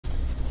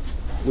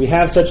we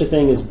have such a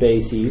thing as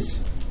bases.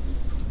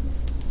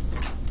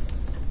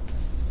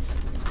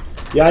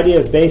 The idea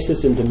of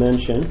basis and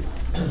dimension.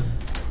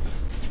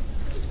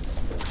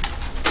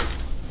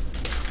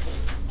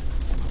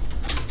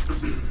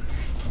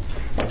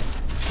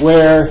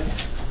 Where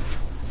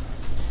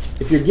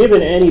if you're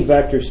given any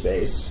vector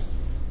space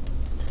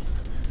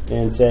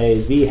and say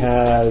V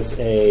has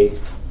a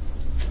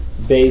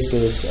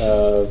basis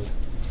of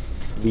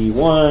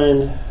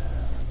V1,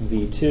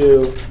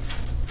 V2,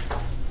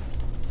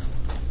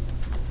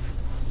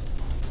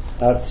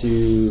 up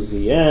to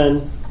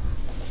Vn.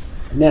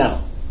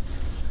 Now,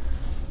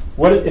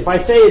 what if I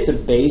say it's a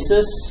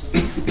basis?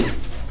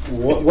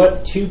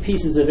 What two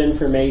pieces of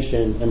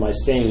information am I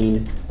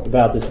saying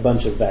about this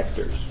bunch of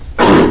vectors?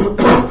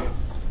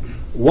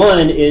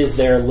 One is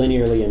they're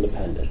linearly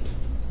independent.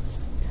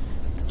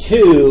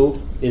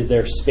 Two is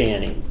they're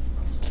spanning.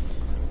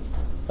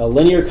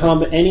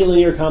 Any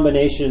linear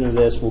combination of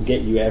this will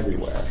get you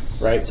everywhere,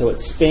 right? So it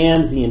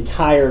spans the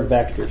entire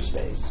vector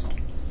space.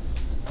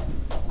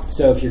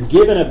 So if you're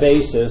given a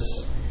basis,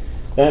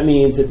 that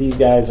means that these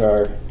guys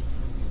are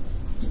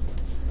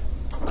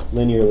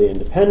linearly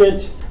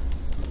independent.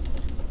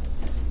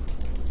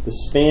 The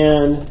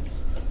span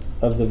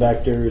of the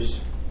vectors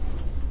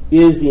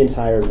is the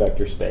entire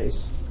vector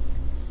space.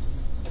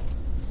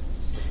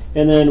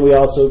 And then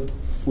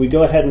we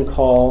go ahead and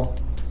call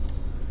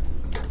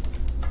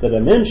the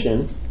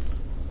dimension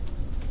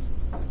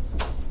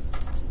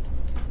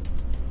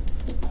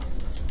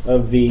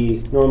of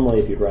V.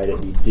 Normally, if you'd write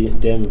it,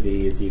 dim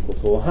V is equal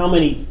to, well, how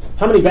many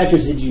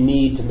vectors did you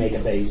need to make a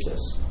basis?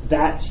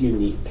 That's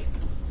unique.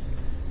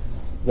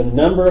 The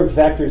number of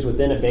vectors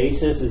within a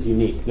basis is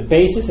unique. The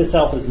basis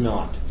itself is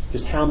not,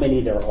 just how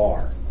many there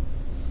are.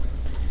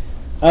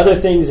 Other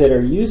things that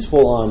are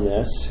useful on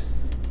this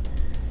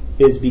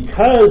is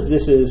because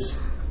this is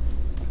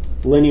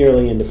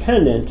linearly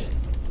independent,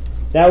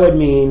 that would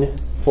mean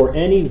for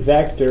any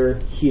vector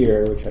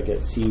here, which I get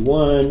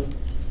C1,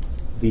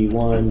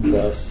 V1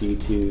 plus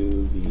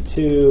C2,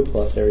 V2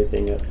 plus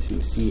everything up to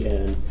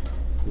Cn,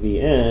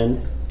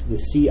 Vn, the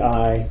Ci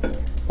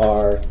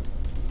are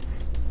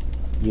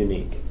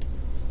unique.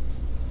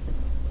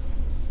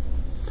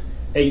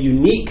 A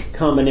unique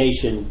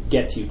combination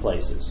gets you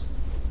places.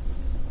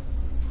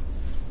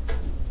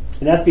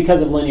 And that's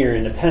because of linear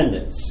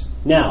independence.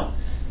 Now,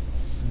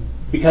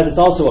 because it's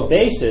also a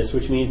basis,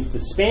 which means it's a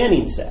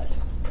spanning set,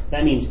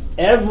 that means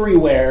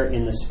everywhere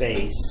in the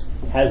space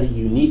has a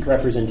unique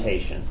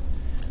representation,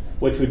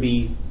 which would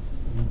be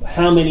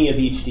how many of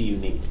each do you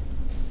need?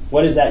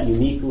 What is that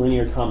unique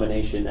linear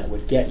combination that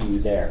would get you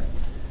there?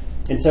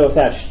 And so if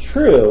that's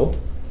true,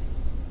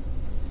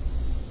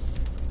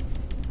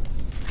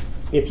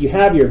 if you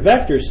have your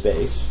vector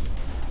space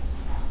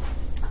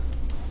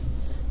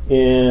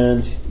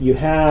and you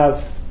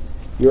have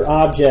your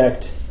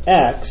object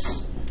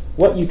x,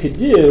 what you could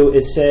do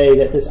is say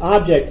that this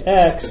object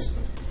x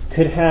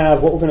could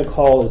have what we're going to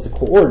call as the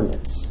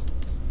coordinates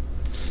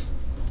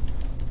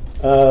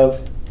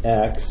of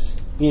x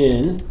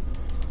in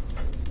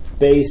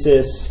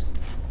basis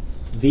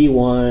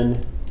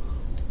v1,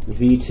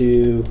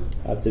 v2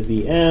 up to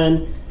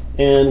vn,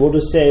 and we'll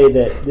just say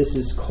that this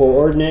is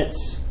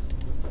coordinates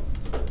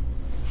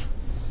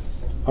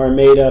are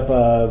made up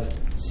of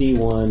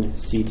c1,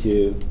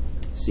 c2,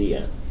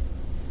 cn.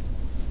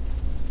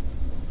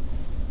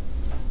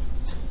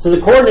 So the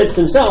coordinates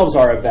themselves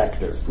are a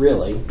vector,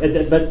 really,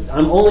 but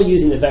I'm only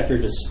using the vector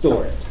to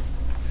store it.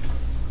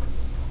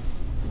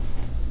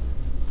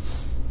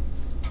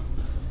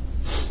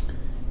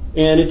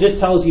 And it just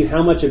tells you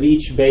how much of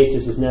each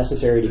basis is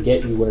necessary to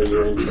get you where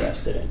you're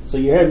interested in. So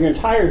you have your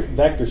entire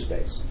vector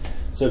space.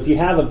 So if you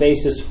have a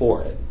basis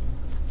for it,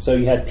 so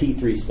you had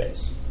P3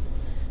 space,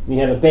 and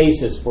you have a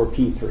basis for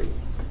P3,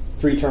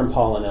 three-term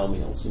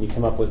polynomials, and you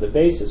come up with a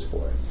basis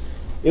for it,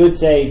 it would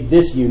say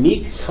this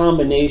unique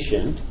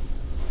combination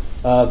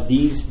of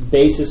these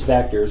basis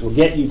vectors will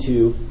get you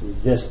to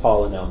this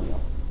polynomial.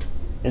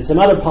 And some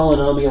other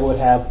polynomial would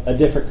have a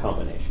different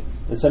combination.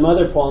 And some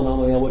other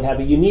polynomial would have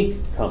a unique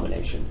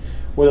combination,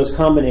 where those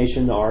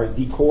combinations are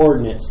the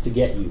coordinates to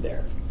get you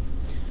there.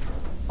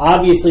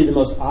 Obviously, the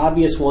most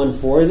obvious one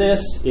for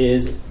this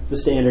is the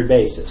standard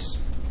basis.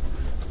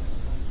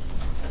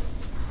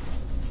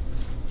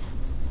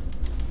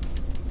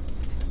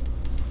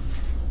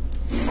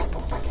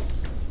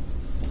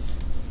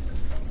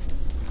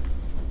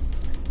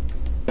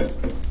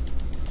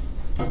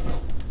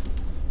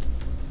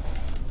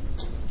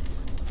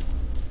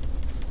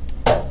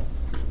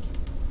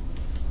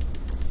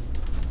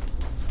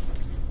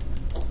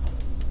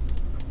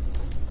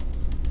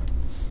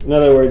 In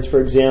other words,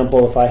 for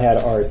example, if I had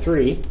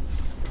R3,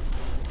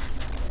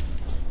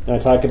 and I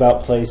talk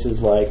about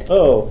places like,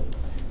 oh,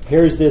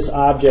 here's this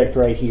object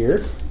right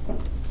here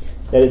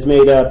that is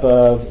made up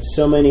of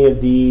so many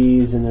of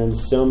these, and then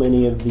so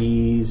many of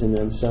these, and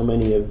then so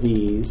many of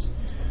these,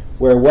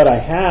 where what I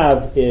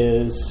have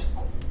is,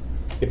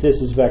 if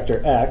this is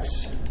vector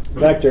x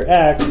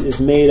is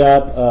made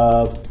up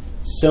of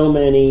so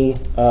many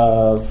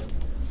of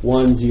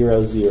 1,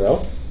 0,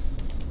 0,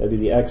 That'd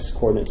be the x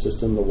coordinate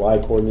system, the y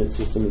coordinate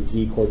system, the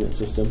z coordinate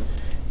system.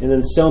 And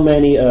then so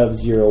many of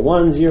 0,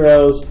 1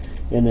 zeros,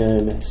 and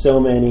then so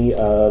many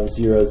of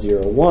 0,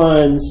 0,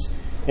 1s.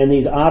 And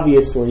these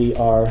obviously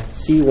are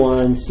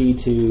C1,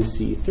 C2,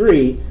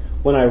 C3.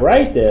 When I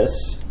write this,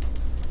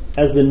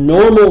 as the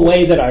normal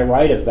way that I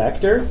write a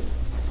vector,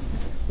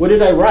 what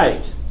did I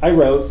write? I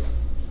wrote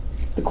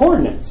the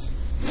coordinates.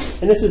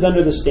 And this is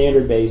under the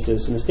standard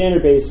basis. And the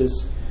standard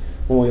basis,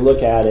 when we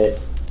look at it,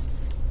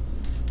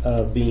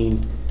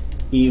 being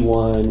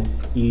E1,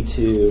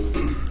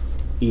 E2,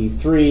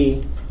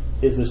 E3,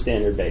 is the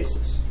standard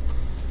basis.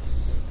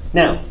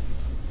 Now,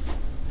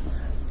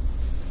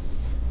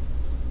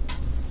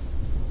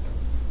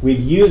 we've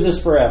used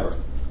this forever.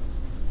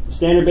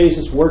 Standard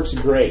basis works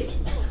great.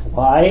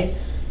 Why?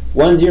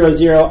 1, 0,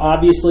 0,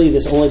 obviously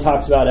this only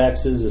talks about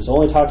x's, this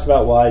only talks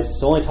about y's,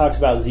 this only talks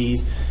about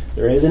z's.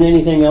 There isn't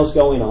anything else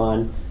going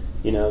on.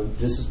 You know,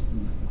 this is,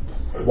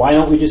 why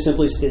don't we just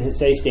simply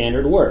say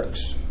standard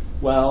works?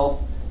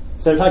 Well,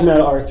 instead of talking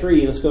about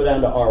R3, let's go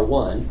down to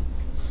R1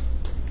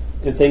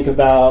 and think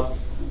about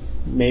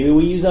maybe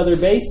we use other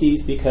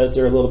bases because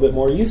they're a little bit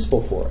more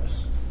useful for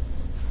us.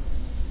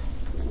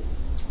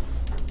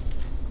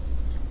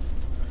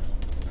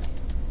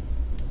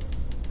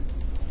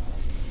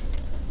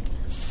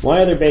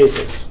 Why other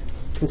bases?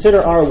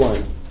 Consider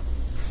R1.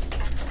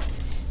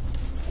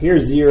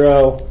 Here's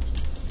 0,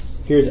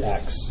 here's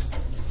x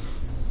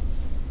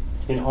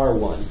in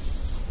R1.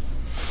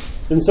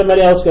 Then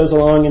somebody else goes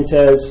along and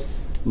says,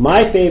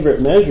 my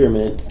favorite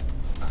measurement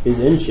is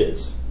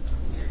inches.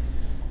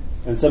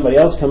 And somebody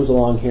else comes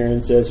along here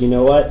and says, you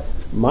know what?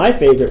 My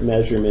favorite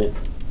measurement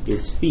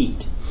is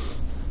feet.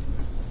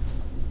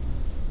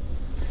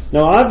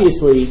 Now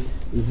obviously,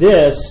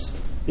 this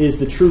is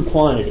the true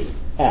quantity,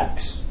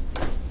 x.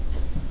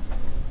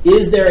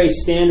 Is there a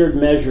standard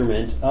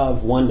measurement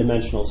of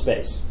one-dimensional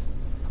space?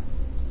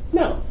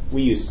 No.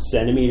 We use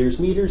centimeters,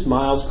 meters,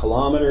 miles,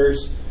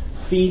 kilometers,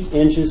 feet,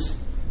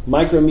 inches,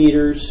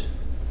 micrometers,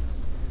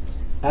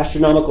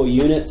 astronomical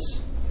units.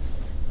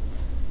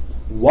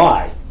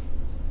 Why?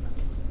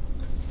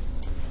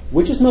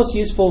 Which is most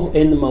useful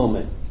in the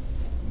moment?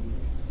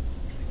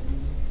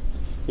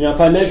 You know,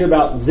 if I measure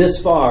about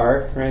this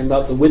far, right,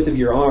 about the width of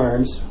your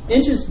arms,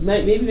 inches,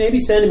 maybe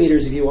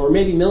centimeters if you want, or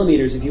maybe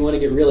millimeters if you want to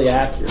get really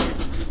accurate.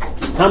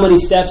 How many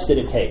steps did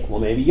it take? Well,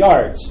 maybe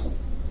yards.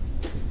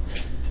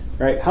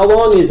 Right? How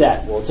long is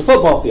that? Well, it's a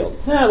football field.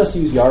 Let's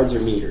use yards or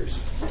meters.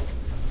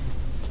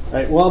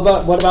 Right? Well,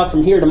 what about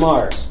from here to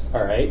Mars?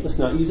 All right, let's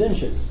not use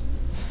inches.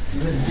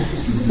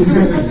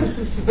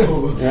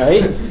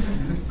 Right?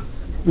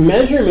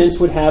 Measurements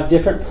would have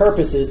different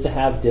purposes to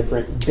have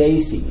different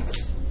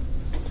bases.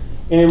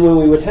 And when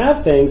we would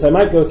have things, I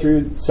might go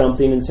through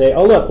something and say,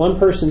 oh, look, one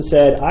person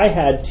said I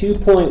had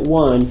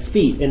 2.1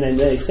 feet. And then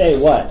they say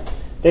what?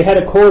 They had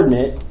a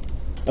coordinate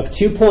of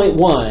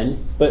 2.1,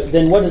 but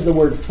then what does the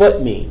word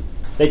foot mean?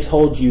 They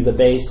told you the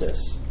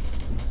basis.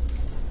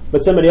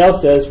 But somebody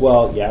else says,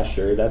 well, yeah,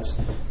 sure, that's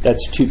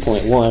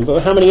 2.1,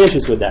 but how many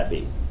inches would that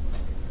be?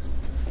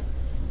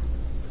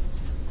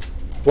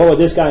 What would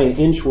this guy in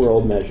inch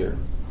world measure?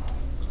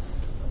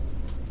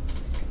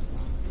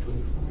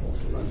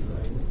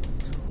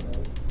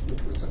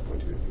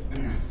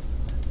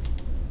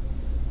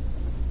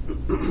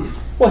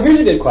 Well, here's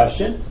a good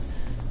question.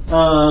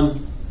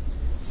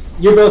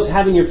 You're both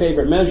having your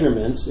favorite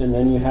measurements, and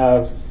then you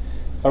have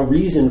a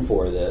reason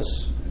for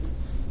this,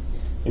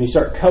 and you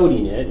start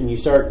coding it, and you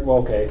start, well,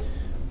 okay,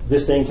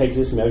 this thing takes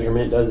this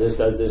measurement, does this,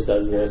 does this,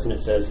 does this, and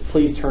it says,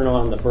 please turn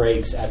on the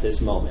brakes at this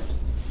moment.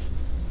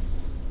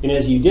 And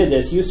as you did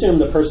this, you assume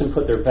the person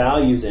put their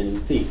values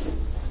in feet.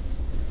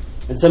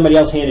 And somebody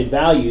else handed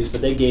values, but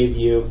they gave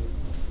you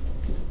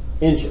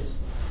inches.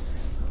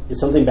 Is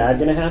something bad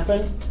going to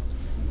happen?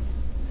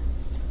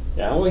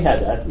 Yeah, well, we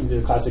had that.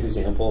 The classic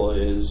example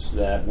is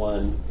that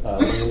when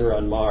we were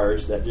on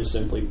Mars, that just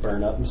simply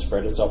burned up and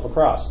spread itself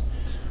across.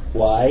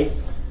 Why?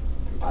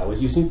 I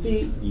was using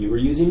feet. You were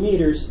using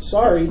meters.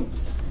 Sorry.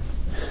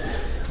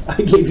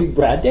 I gave you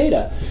bad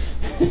data.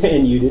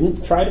 And you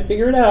didn't try to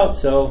figure it out.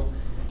 So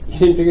you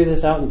didn't figure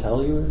this out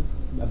until you were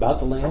about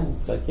to land.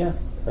 It's like, yeah,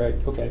 all right,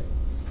 okay.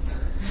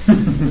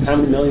 How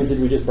many millions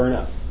did we just burn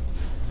up?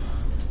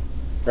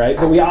 Right?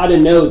 But we ought to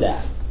know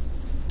that.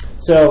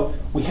 So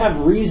we have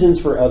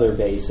reasons for other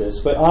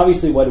bases, but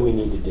obviously what do we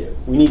need to do?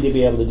 We need to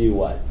be able to do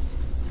what?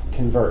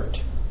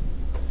 Convert.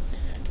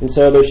 And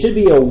so there should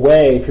be a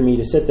way for me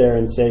to sit there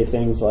and say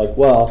things like,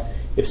 well,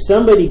 if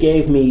somebody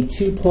gave me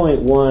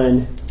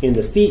 2.1 in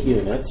the feet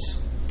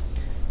units,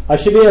 I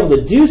should be able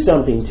to do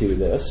something to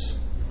this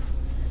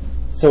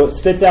so it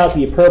spits out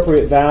the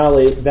appropriate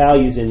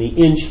values in the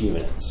inch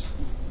units.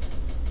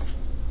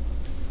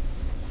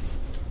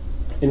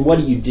 And what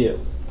do?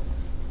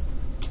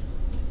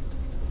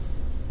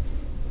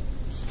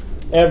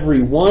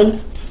 Every 1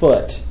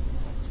 foot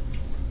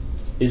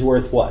is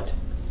worth what?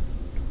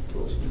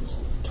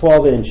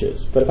 12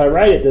 inches. But if I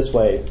write it this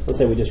way, let's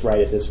say we just write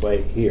it this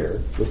way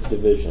here with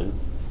division.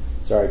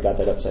 Sorry, I got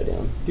that upside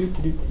down.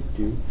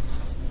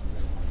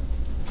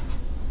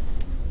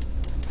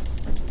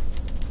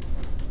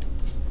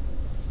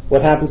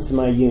 what happens to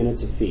my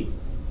units of feet?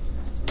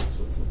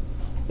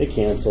 They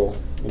cancel,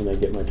 and I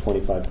get my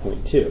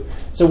 25.2.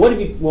 So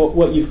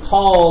what you've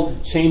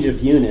called change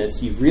of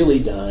units, you've really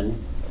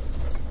done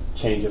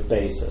change of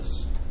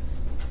basis.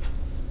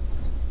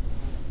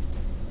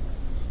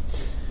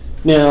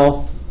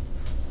 Now,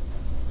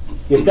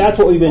 if that's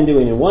what we've been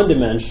doing in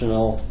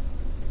one-dimensional,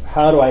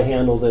 how do I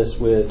handle this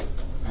with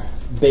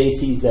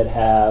bases that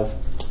have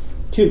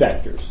 2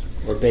 vectors,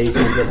 or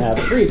bases that have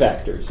 3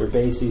 vectors, or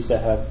bases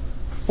that have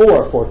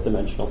 4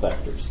 fourth-dimensional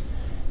vectors?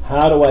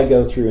 How do I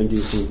go through and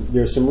do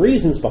there's some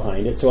reasons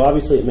behind it, so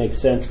obviously it makes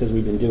sense because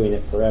we've been doing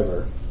it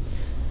forever.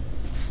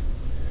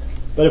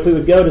 But if we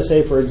would go to,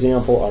 say, for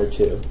example,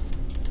 R2,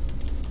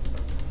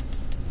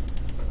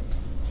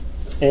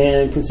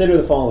 and consider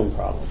the following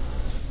problem.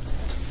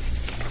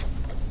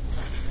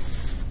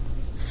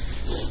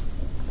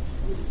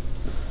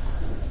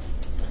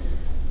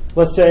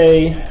 Let's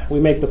say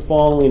we make the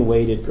following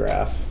weighted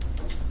graph.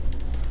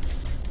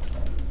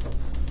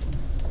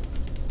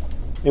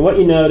 And what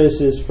you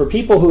notice is for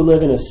people who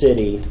live in a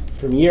city,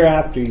 from year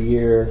after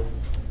year,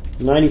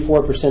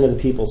 94% of the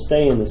people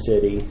stay in the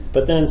city,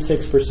 but then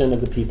 6%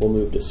 of the people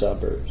move to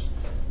suburbs.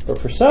 But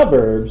for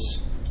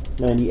suburbs,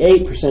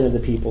 98% of the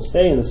people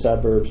stay in the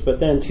suburbs,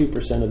 but then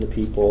 2% of the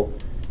people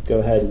go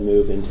ahead and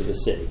move into the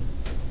city.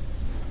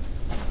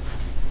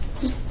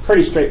 Just a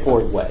pretty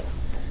straightforward way.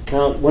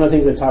 Now, one of the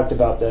things I talked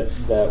about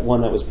that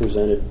one that was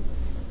presented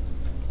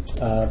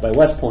by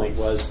West Point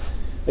was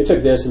they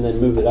took this and then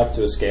moved it up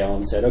to a scale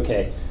and said,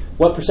 okay,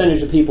 what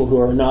percentage of people who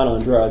are not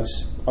on drugs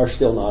are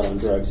still not on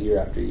drugs year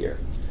after year?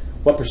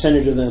 What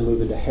percentage of them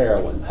move into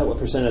heroin? What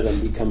percent of them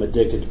become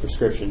addicted to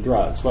prescription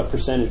drugs? What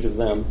percentage of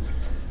them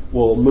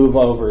will move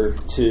over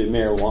to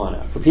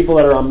marijuana? For people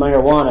that are on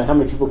marijuana, how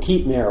many people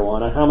keep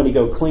marijuana? How many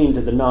go clean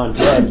to the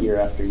non-drug year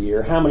after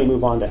year? How many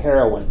move on to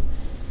heroin?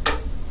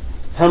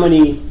 How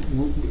many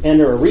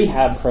enter a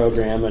rehab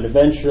program and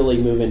eventually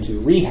move into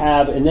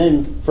rehab? And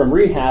then from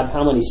rehab,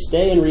 how many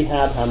stay in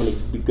rehab? How many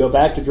go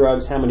back to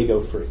drugs? How many go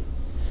free?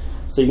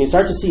 So you can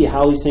start to see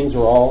how these things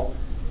are all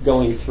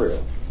going through.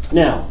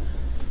 Now,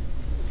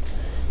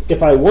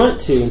 if I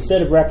want to,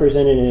 instead of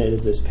representing it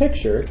as this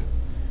picture,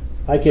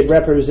 I could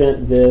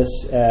represent this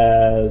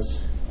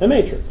as a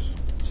matrix,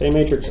 say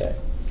matrix A.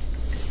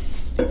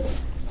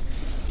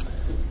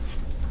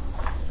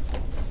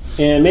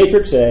 And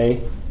matrix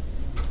A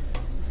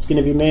is going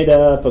to be made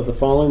up of the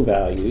following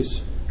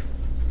values,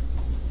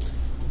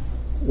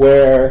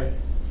 where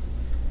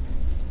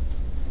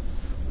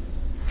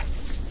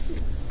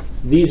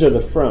these are the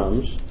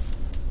froms.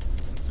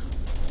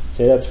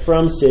 Say that's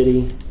from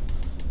city,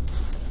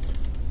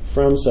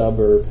 from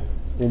suburb,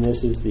 and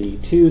this is the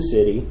to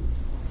city,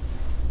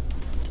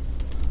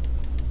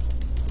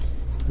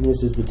 and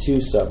this is the to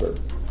suburb.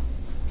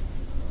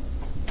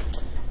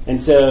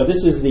 And so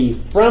this is the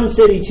from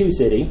city to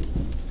city.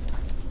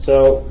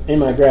 So in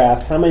my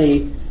graph, how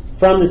many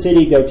from the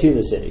city go to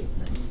the city?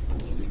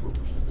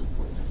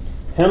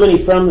 How many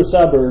from the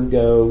suburb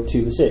go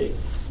to the city?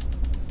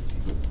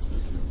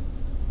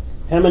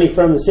 How many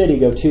from the city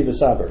go to the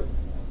suburb?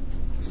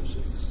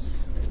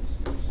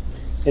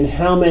 And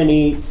how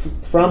many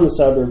from the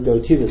suburb go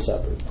to the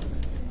suburb?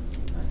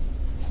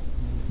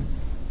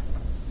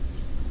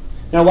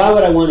 Now, why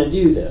would I want to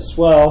do this?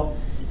 Well,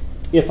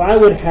 if I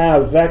would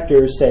have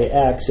vectors, say,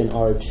 x and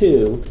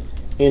R2,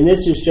 and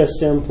this is just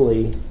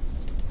simply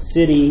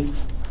city,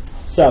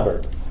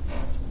 suburb,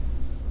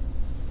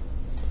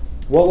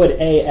 what would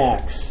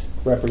AX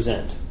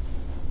represent?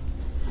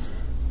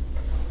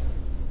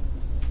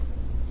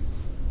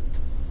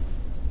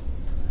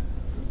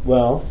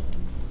 Well,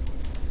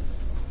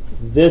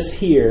 this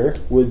here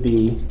would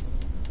be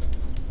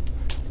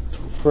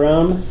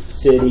from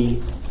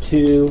city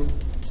to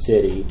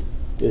city.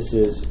 This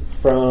is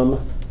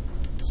from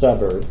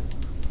suburb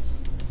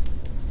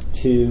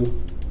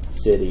to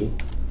city.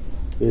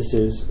 This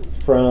is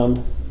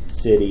from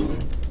city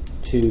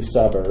to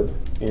suburb.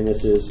 And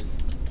this is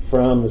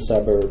from the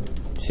suburb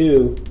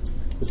to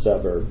the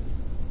suburb.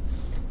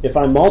 If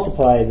I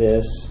multiply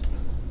this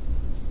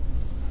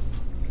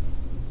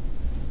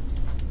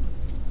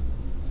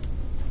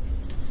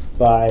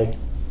by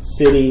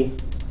city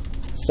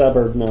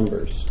suburb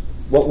numbers,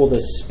 what will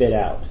this spit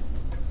out?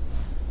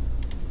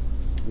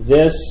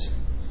 This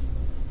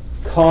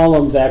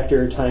column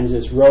vector times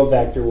this row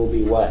vector will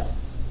be what?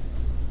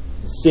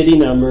 City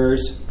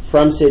numbers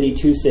from city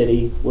to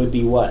city would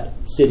be what?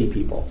 City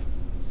people.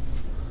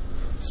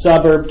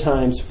 Suburb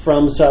times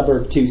from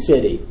suburb to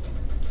city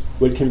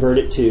would convert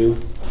it to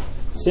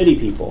city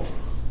people.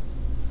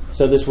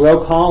 So this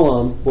row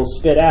column will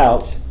spit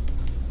out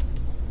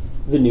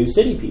the new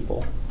city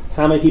people.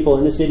 How many people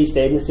in the city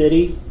stayed in the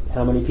city?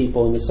 How many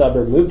people in the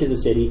suburb moved to the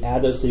city?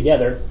 Add those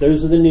together.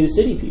 Those are the new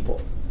city people.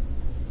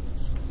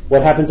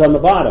 What happens on the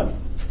bottom?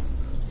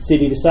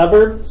 City to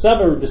suburb,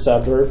 suburb to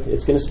suburb.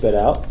 It's going to spit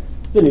out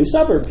the new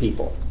suburb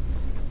people.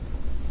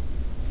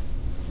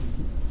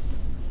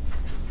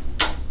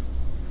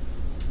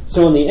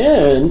 So in the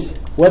end,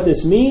 what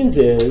this means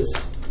is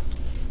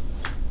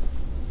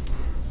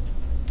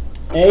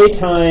A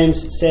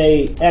times,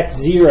 say,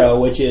 x0,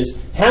 which is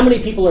how many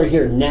people are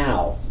here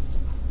now.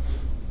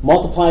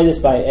 Multiply this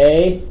by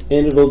A,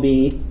 and it'll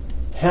be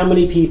how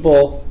many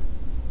people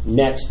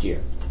next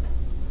year.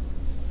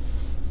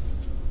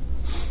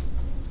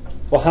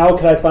 Well, how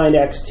could I find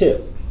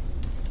x2?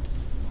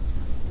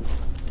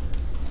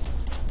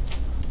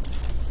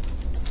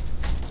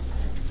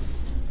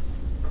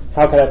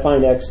 How could I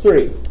find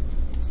x3?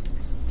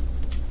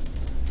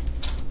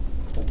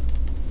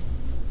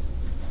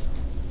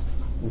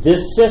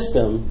 This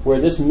system,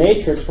 where this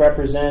matrix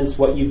represents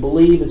what you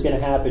believe is going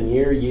to happen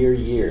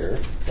year,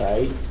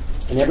 right?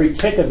 And every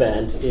tick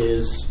event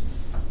is,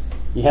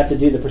 you have to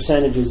do the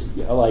percentages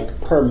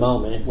like per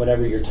moment,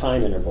 whatever your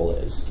time interval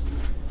is.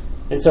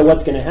 And so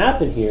what's going to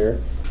happen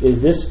here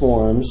is this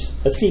forms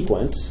a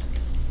sequence,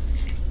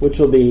 which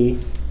will be,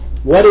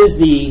 what is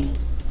the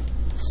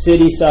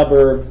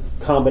city-suburb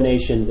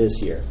combination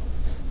this year?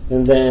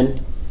 And then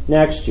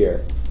next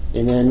year,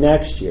 and then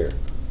next year,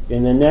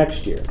 and then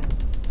next year.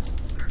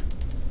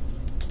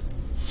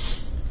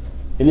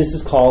 And this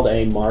is called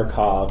a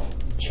Markov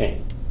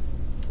chain.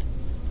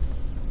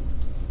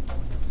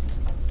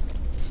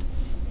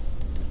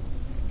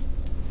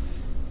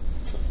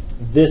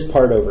 This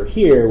part over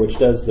here, which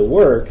does the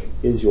work,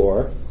 is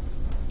your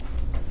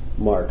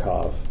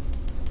Markov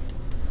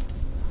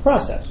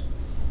process.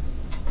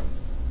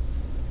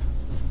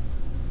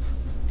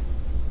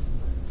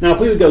 Now, if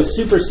we would go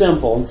super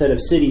simple, instead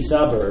of city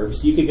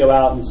suburbs, you could go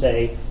out and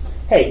say,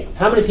 hey,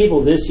 how many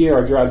people this year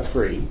are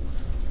drug-free?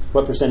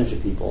 What percentage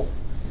of people?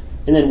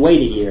 And then wait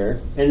a year,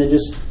 and then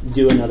just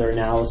do another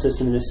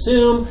analysis and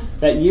assume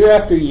that year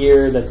after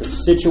year that the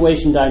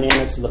situation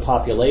dynamics of the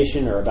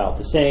population are about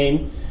the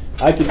same.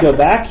 I could go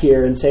back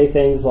here and say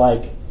things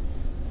like,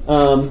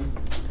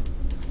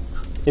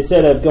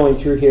 instead of going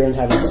through here and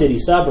having city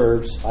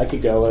suburbs, I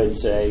could go and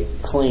say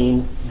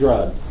clean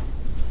drug.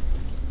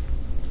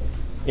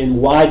 And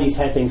why these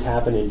things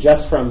happen. And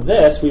just from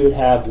this, we would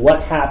have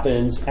what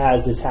happens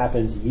as this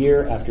happens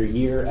year after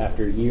year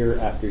after year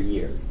after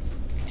year.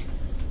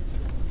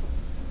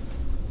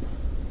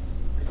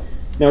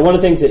 Now, one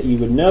of the things that you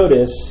would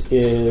notice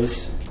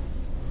is,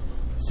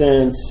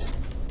 since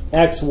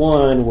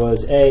x1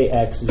 was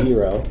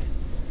ax0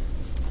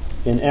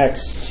 and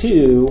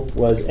x2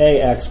 was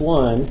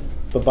ax1,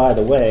 but by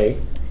the way,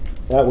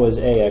 that was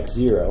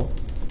ax0,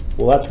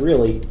 well, that's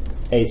really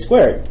a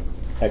squared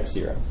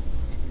x0.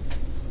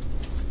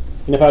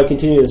 And if I would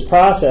continue this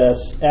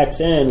process,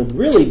 xn would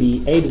really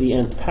be a to the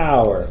nth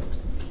power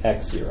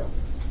x0.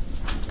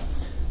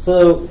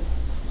 So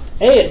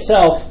a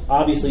itself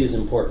obviously is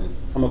important.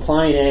 I'm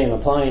applying A, I'm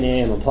applying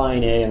A, I'm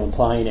applying A, I'm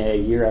applying A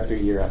year after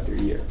year after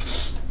year.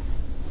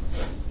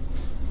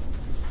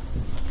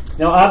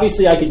 Now,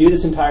 obviously, I could do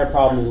this entire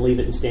problem and leave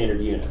it in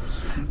standard units.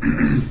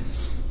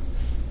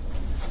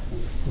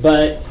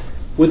 But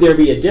would there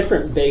be a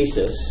different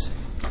basis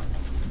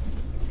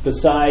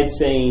besides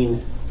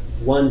saying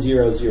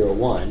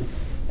 1001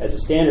 as a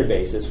standard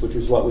basis, which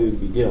is what we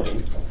would be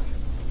doing?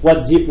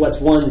 What's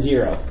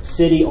 10?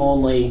 City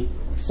only,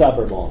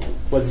 suburb only.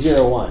 What's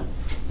 01?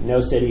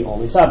 No city,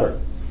 only suburb.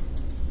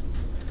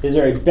 Is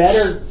there a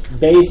better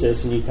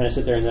basis? And you kind of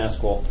sit there and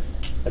ask, well,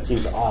 that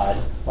seems odd.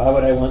 Why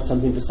would I want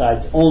something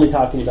besides only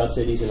talking about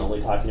cities and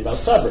only talking about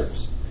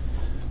suburbs?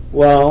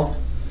 Well,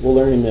 we'll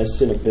learn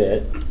this in a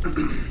bit.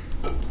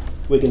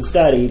 We can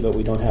study, but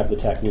we don't have the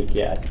technique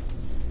yet.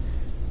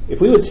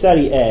 If we would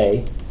study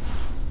A,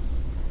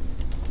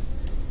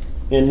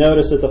 and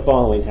notice that the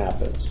following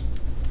happens.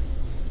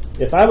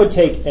 If I would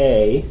take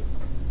A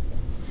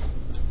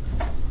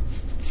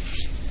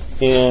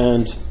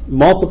and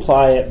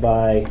multiply it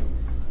by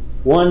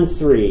 1,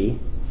 3,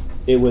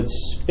 it would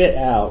spit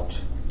out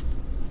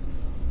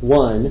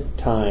 1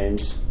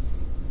 times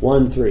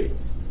 1, 3.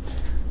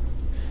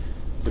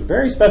 It's a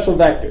very special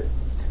vector.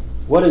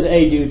 What does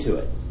A do to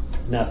it?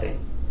 Nothing.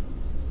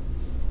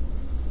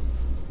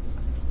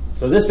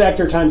 So this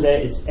vector times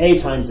A is A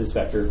times this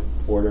vector,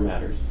 order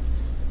matters.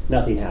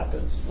 Nothing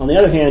happens. On the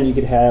other hand, you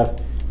could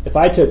have, if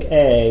I took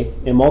A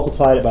and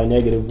multiplied it by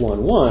negative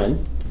 1,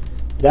 1,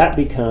 that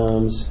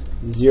becomes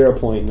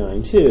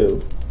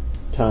 0.92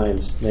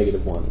 times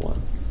negative 1,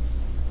 1.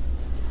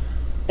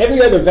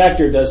 Every other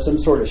vector does some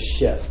sort of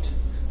shift.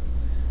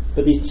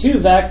 But these two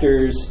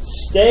vectors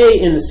stay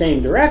in the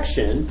same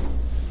direction,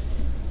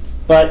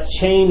 but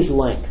change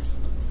length.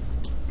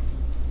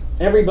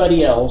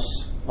 Everybody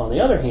else, on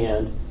the other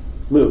hand,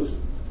 moves.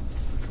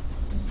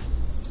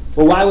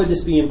 Well, why would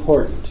this be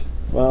important?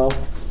 Well,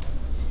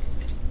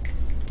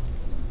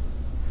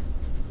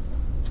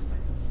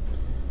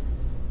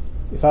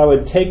 if I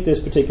would take this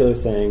particular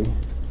thing,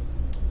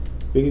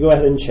 we could go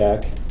ahead and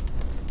check.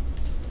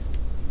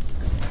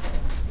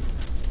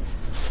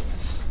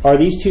 Are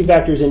these two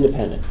vectors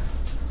independent?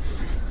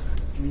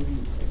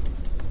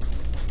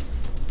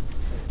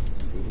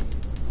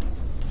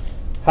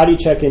 How do you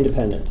check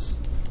independence?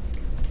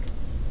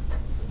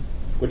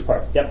 Which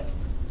part? Yep.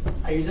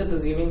 Are you just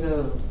assuming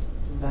the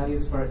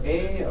values for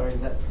A, or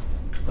is that...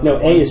 No,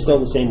 A is still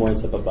the same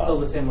ones up above. Still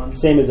the same one?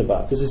 Same as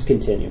above. This is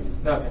continuing.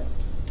 Okay.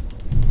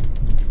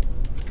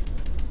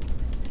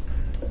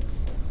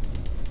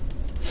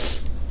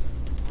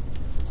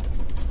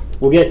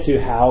 We'll get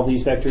to how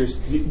these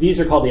vectors, these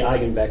are called the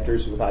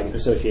eigenvectors with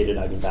associated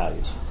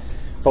eigenvalues.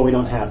 But we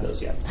don't have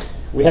those yet.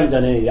 We haven't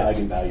done any of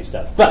the eigenvalue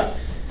stuff. But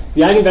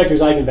the eigenvectors,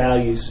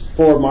 eigenvalues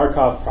for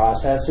Markov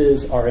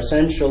processes are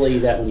essentially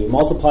that when you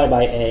multiply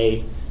by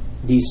A,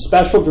 these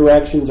special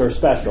directions are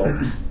special.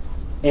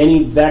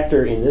 Any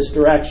vector in this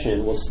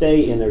direction will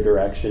stay in their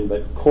direction,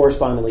 but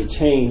correspondingly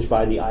change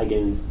by the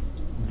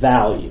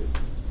eigenvalue.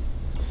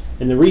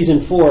 And the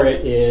reason for it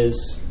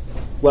is,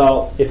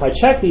 well, if I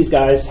check these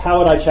guys, how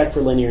would I check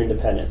for linear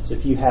independence?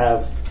 If you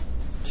have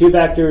two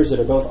vectors that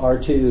are both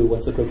R2,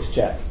 what's the quickest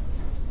check?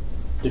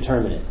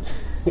 Determinant.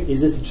 Is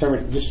this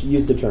determinant? Just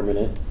use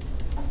determinant.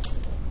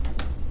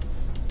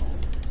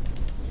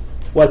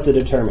 What's the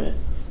determinant?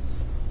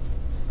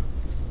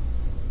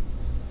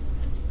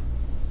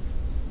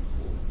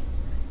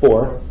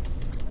 4,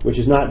 which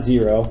is not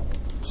 0,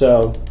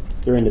 so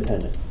they're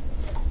independent.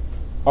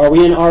 Are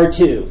we in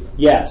R2?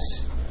 Yes.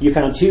 You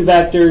found two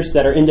vectors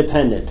that are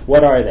independent.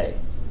 What are they?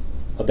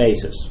 A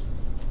basis.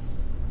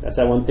 That's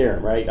that one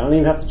theorem, right? I don't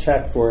even have to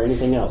check for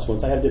anything else.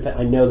 Once I have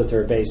I know that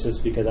they're a basis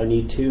because I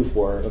need 2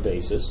 for a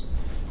basis.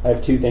 I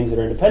have 2 things that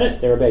are independent.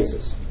 They're a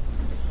basis.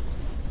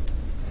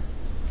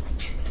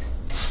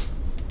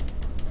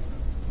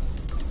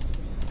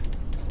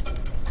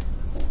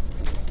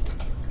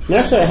 And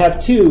actually, I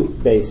have 2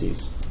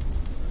 bases.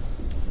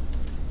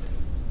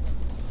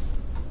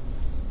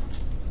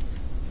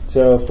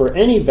 So for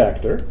any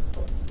vector,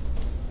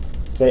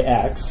 say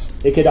x,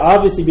 it could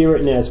obviously be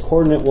written as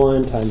coordinate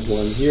 1 times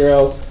 1,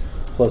 0,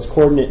 plus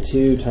coordinate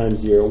 2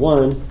 times 0,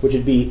 1, which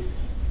would be,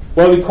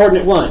 what would be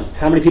coordinate 1?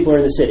 How many people are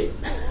in the city?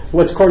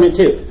 What's coordinate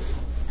 2?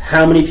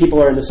 How many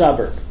people are in the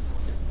suburb?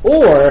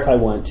 Or, if I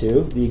want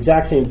to, the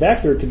exact same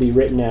vector could be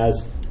written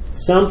as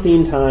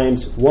something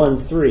times 1,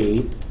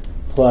 3,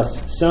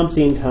 plus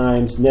something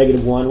times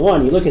negative 1,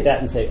 1. You look at that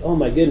and say, oh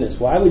my goodness,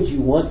 why would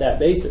you want that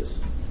basis?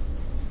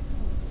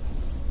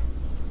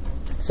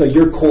 So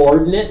your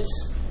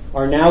coordinates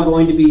are now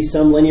going to be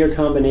some linear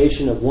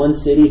combination of 1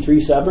 city, 3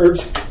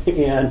 suburbs,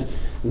 and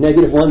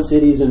negative 1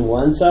 cities and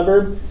 1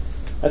 suburb.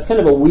 That's kind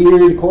of a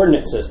weird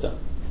coordinate system.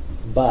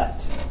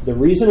 But the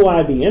reason why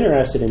I'd be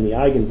interested in the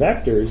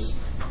eigenvectors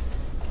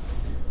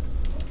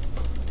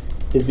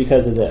is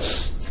because of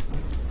this.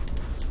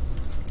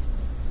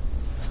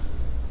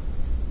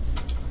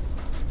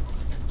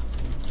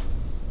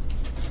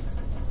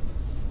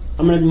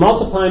 I'm going to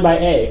multiply by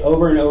A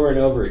over and over and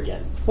over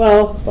again.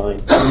 Well,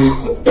 fine.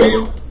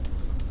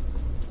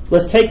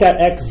 Let's take that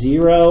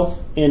x0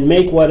 and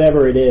make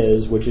whatever it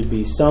is, which would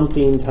be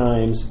something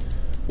times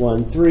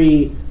 1,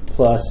 3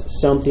 plus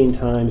something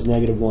times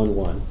negative 1,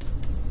 1.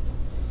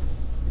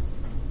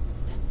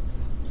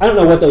 I don't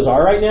know what those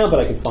are right now,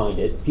 but I can find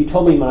it. If you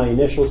told me my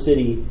initial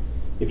city,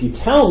 if you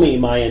tell me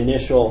my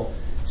initial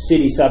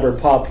city suburb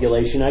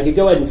population, I could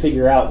go ahead and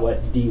figure out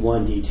what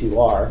D1, D2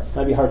 are.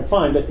 That'd be hard to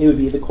find, but it would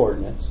be the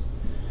coordinates.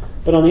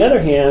 But on the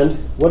other hand,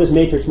 what does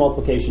matrix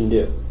multiplication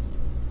do?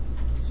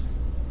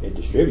 It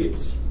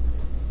distributes.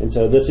 And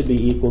so this would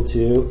be equal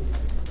to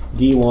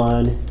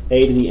D1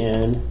 a to the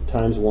n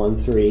times 1,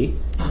 3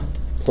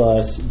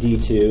 plus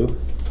D2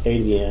 a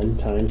to the n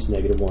times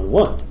negative 1,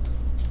 1.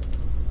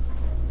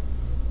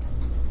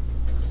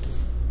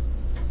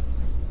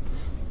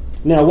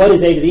 Now, what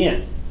is a to the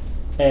n?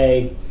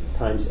 A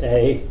times,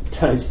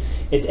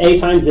 it's a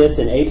times this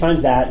and a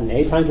times that and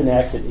a times the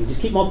next. And you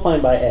just keep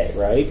multiplying by a,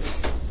 right?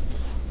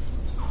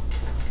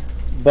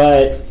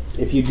 But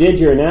if you did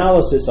your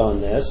analysis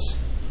on this,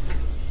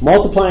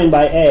 multiplying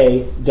by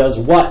a does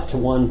what to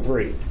 1,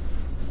 3?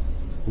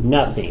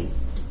 Nothing.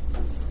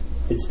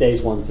 It stays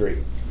 1, 3.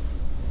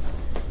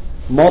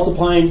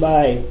 Multiplying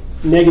by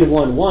negative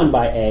 1, 1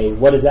 by a,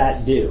 what does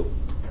that do?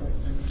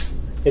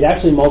 It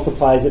actually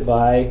multiplies it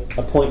by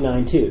a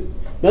 0.92.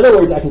 In other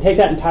words, I can take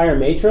that entire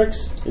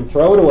matrix and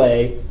throw it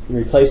away and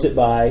replace it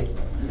by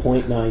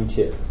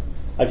 0.92.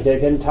 I can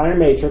take that entire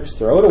matrix,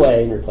 throw it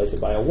away, and replace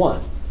it by a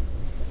 1.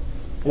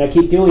 And I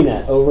keep doing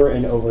that over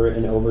and over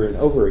and over and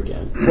over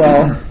again.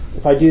 Well,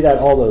 if I do that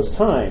all those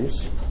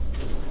times,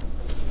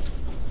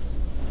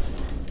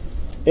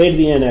 a to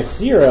the n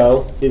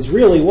x0 is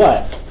really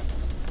what?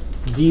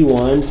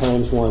 D1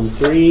 times 1,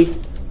 3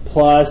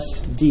 plus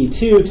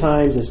D2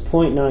 times this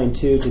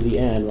 0.92 to the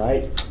n,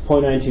 right?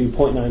 0.92,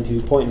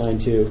 0.92,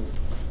 0.92.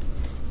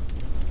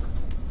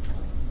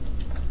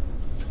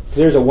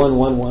 There's a 1,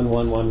 1, 1,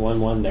 1, 1, 1,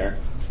 1 there.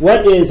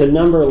 What is a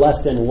number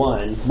less than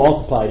 1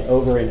 multiplied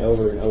over and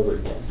over and over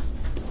again?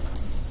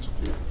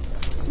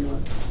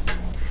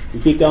 You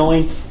keep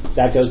going,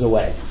 that goes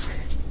away.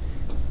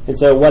 And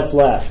so what's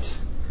left?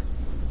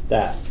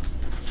 That.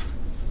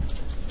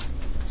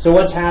 So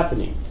what's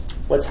happening?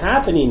 What's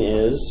happening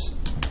is,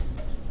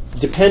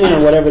 depending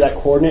on whatever that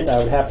coordinate I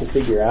would have to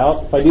figure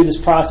out, if I do this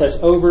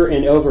process over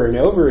and over and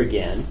over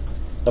again,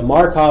 the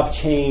Markov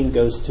chain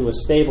goes to a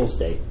stable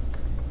state,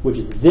 which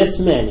is this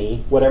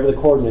many, whatever the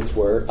coordinates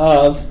were,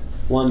 of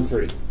 1,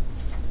 3,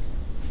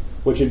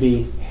 which would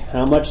be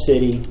how much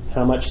city,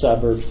 how much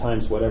suburbs,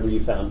 times whatever you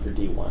found for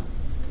D1.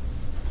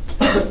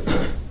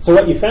 So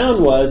what you found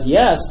was,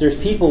 yes, there's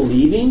people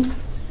leaving,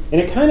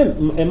 And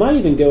it might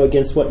even go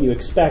against what you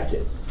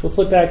expected. Let's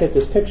look back at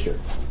this picture.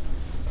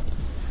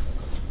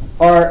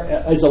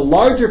 Is a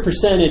larger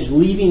percentage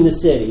leaving the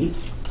city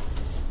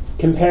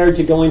compared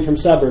to going from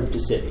suburb to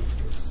city?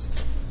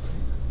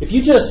 If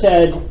you just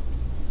said,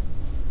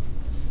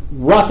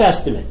 rough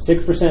estimate,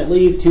 6%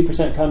 leave,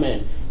 2% come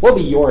in, what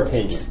would be your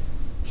opinion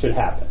should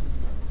happen?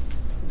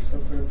 The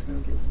suburbs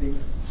going to get big.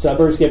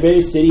 Suburbs get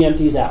big, city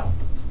empties out.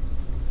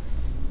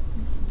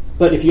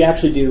 But if you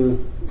actually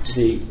do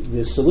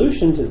the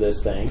solution to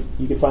this thing,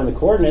 you can find the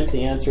coordinates,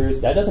 the answer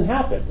is that doesn't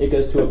happen. It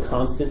goes to a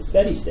constant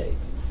steady state,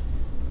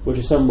 which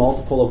is some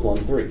multiple of 1,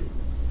 3.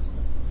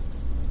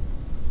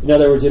 In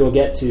other words, it'll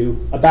get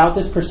to about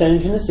this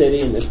percentage in the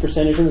city and this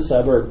percentage in the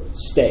suburb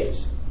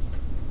stays.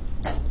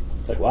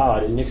 It's like, wow, I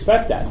didn't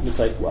expect that. And it's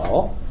like,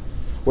 well,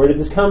 where did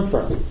this come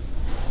from?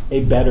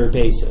 A better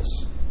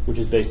basis, which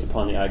is based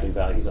upon the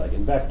eigenvalues,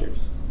 eigenvectors.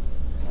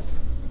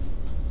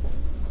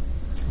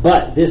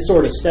 But this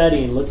sort of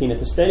study and looking at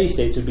the steady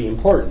states would be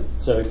important.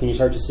 So can you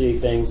start to see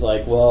things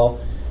like, well,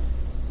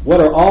 what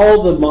are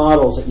all the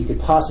models that you could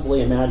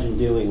possibly imagine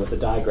doing with a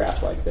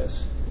digraph like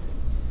this?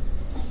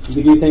 You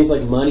could do things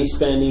like money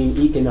spending,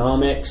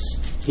 economics,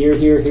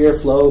 here,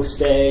 flow,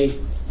 stay,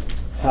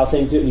 how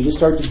things do it. And you just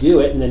start to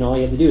do it, and then all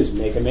you have to do is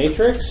make a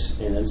matrix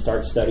and then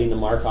start studying the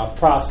Markov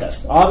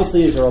process.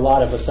 Obviously, there are a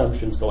lot of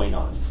assumptions going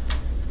on.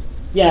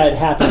 Yeah, it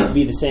happens to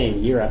be the same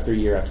year after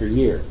year after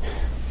year,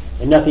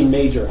 and nothing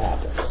major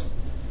happens.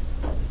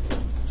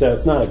 So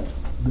it's not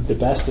the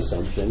best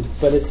assumption,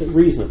 but it's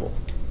reasonable.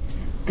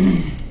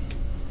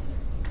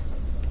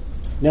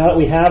 Now that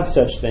we have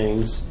such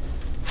things,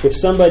 if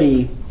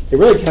somebody, it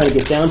really kind of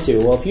gets down to,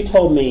 well, if you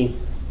told me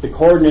the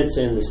coordinates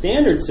in the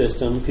standard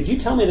system, could you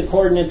tell me the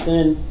coordinates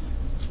in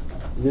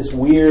this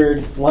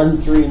weird 1,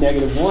 3,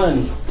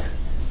 -1,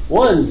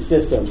 1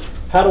 system?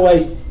 How do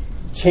I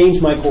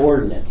change my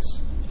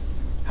coordinates?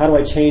 How do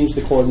I change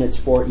the coordinates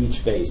for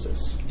each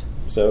basis?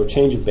 So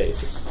change of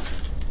basis.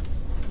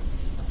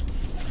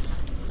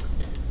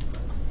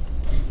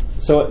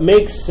 So it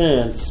makes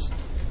sense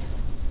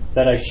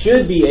that I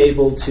should be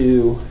able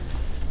to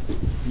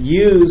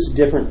use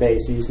different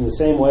bases in the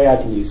same way I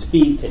can use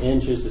feet to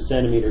inches to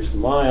centimeters to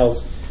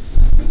miles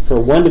for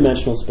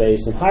one-dimensional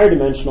space. And higher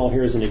dimensional,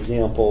 here's an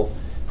example,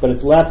 but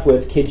it's left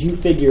with, could you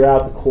figure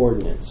out the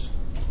coordinates?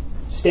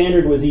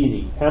 Standard was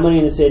easy. How many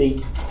in the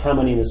city? How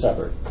many in the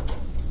suburb?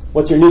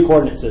 What's your new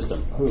coordinate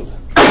system?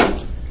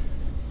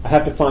 I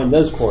have to find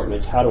those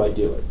coordinates. How do I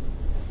do it?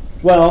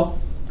 Well,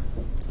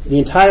 the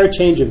entire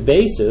change of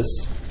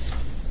basis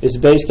is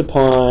based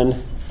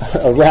upon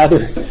a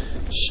rather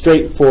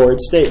straightforward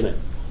statement.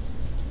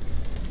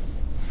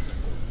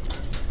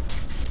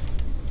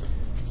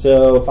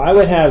 So if I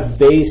would have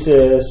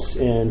basis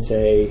in,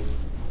 say,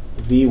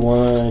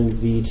 V1,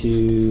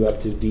 V2,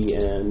 up to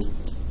Vn,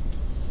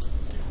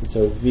 and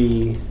so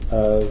V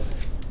of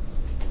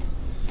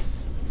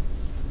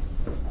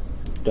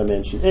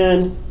dimension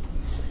n,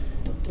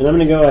 and I'm going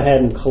to go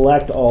ahead and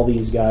collect all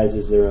these guys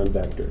as their own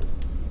vector.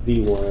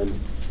 V1,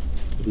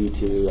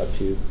 V2, up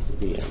to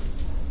Vn.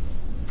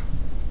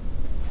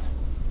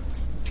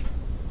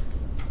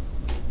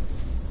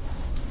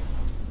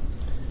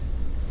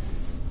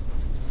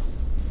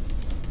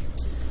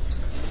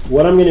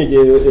 What I'm going to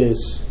do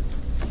is,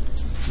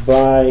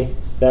 by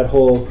that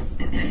whole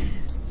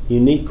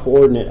unique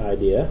coordinate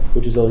idea,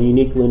 which is a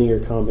unique linear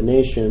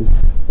combination,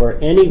 where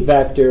any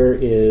vector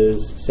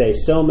is, say,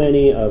 so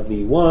many of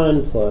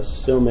V1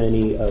 plus so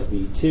many of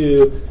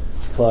V2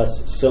 plus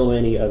so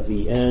many of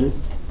Vn.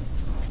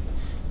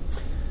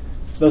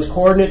 Those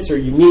coordinates are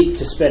unique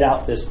to spit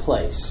out this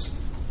place.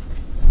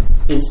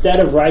 Instead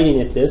of writing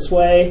it this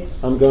way,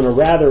 I'm going to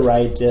rather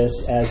write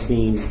this as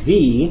being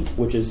V,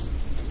 which is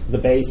the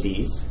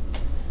bases,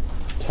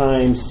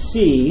 times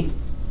C,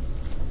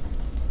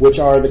 which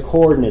are the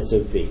coordinates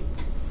of V.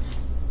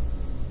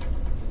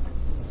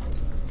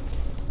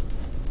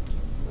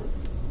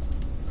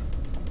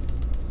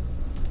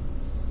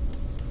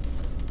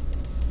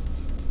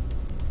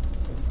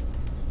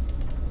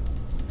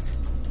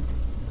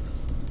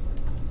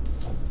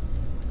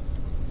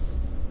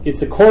 It's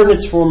the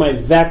coordinates for my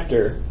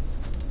vector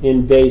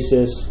in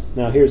basis.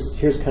 Now here's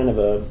kind of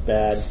a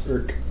bad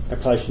irk. I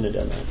probably shouldn't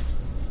have done that.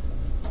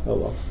 Oh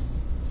well.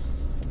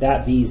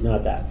 That V is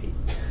not that V.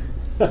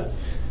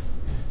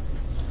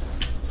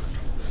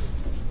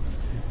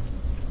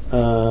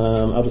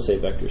 I'll just say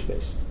vector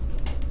space.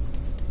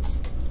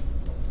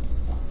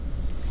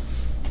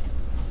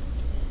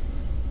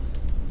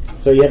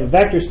 So you have a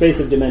vector space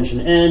of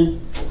dimension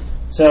n.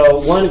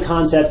 So one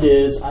concept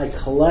is I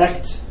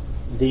collect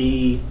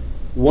the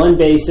one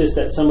basis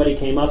that somebody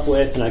came up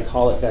with and I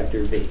call it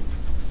vector V.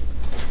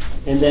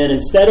 And then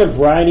instead of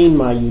writing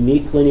my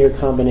unique linear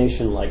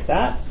combination like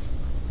that,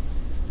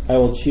 I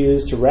will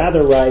choose to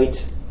rather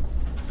write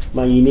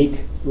my unique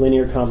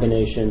linear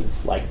combination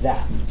like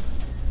that.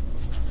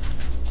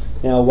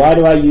 Now, why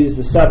do I use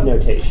the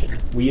subnotation?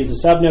 We use the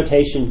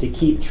subnotation to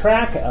keep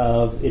track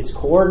of its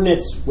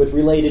coordinates with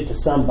related to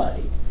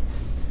somebody.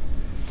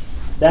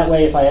 That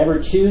way, if I ever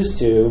choose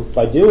to,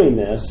 by doing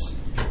this,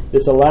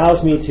 This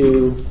allows me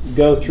to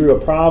go through a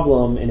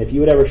problem, and if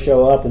you would ever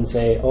show up and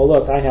say, oh,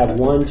 look, I have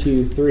 1,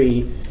 2,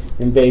 3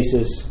 in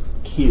basis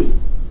Q,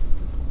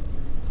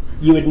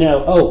 you would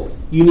know, oh,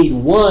 you need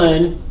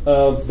 1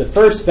 of the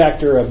first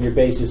vector of your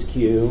basis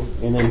Q,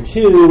 and then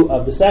 2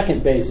 of the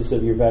second basis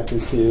of your vector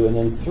Q, and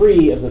then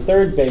 3 of the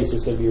third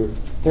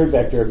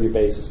vector of your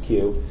basis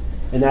Q,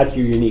 and that's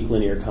your unique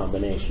linear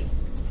combination.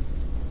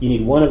 You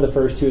need 1 of the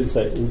first 2.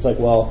 It's like,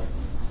 well,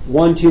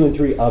 1, 2, and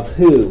 3 of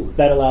who?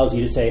 That allows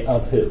you to say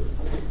of who.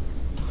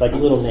 It's like a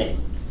little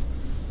name.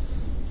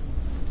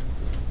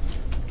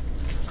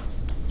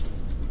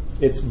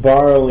 It's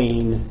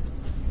borrowing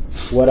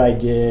what I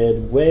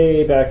did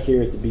way back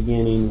here at the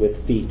beginning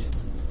with feet.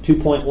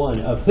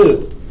 2.1 of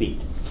who? Feet.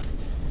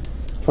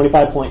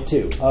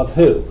 25.2 of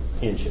who?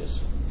 Inches.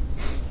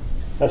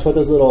 That's what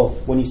those little,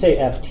 when you say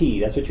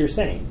FT, that's what you're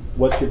saying.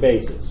 What's your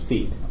basis?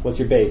 Feet. What's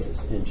your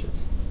basis? Inches.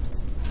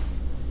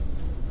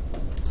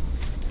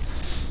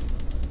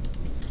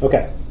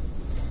 Okay.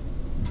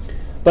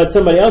 But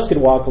somebody else could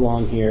walk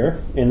along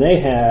here, and they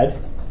had,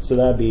 so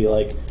that would be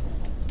like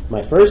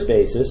my first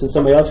basis, and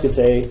somebody else could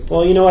say,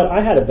 well, you know what,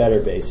 I had a better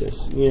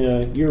basis. You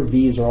know, your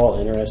V's are all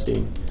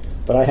interesting,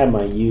 but I have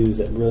my U's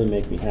that really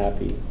make me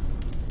happy.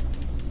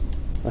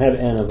 I have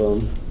N of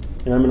them,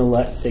 and I'm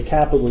going to say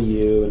capital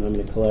U, and I'm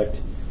going to collect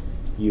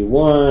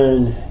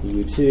U1,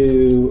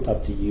 U2,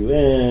 up to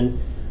UN.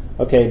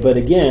 Okay, but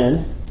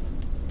again,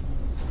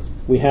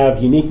 we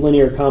have unique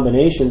linear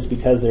combinations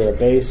because they're a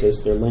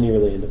basis, they're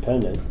linearly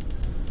independent.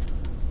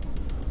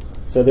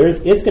 So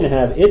it's going to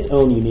have its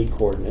own unique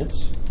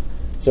coordinates.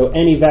 So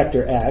any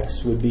vector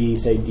x would be,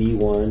 say,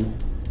 d1,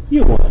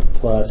 u1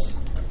 plus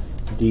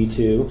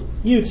d2,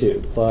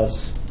 u2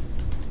 plus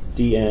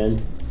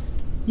dn,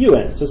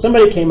 un. So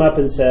somebody came up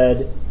and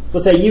said,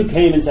 let's say you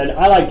came and said,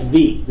 I liked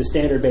v, the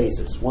standard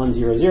basis, 1,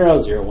 0, 0,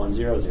 0, 1,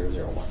 0, 0,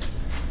 0, 1.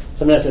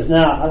 Somebody else says,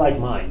 nah, I like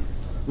mine.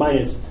 Mine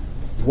is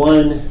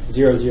 1,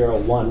 0, 0,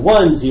 1,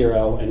 1,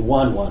 0, and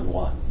 1, 1,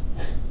 1.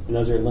 And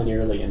those are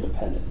linearly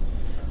independent.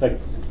 It's like,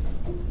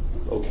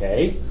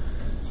 okay.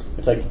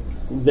 It's like,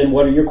 then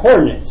what are your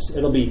coordinates?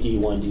 It'll be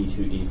d1,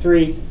 d2,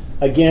 d3.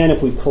 Again,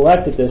 if we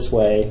collect it this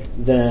way,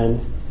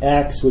 then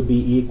x would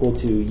be equal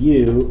to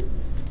u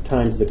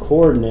times the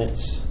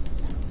coordinates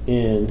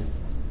in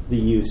the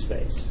u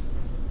space.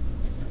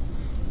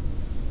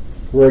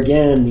 Where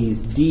again,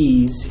 these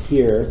d's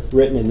here,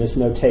 written in this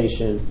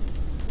notation,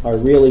 are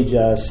really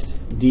just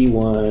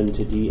d1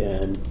 to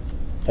dn.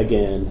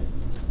 Again,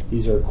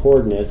 these are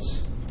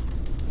coordinates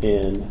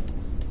in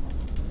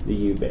the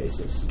u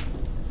basis.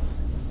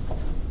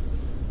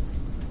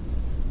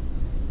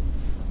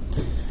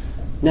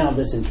 Now,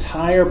 this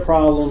entire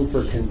problem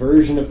for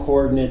conversion of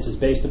coordinates is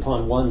based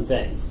upon one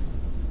thing.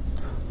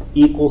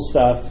 Equal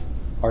stuff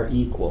are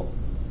equal.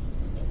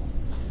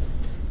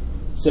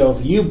 So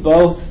if you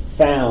both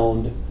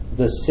found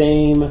the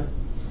same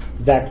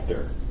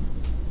vector,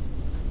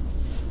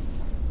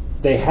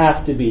 they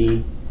have to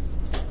be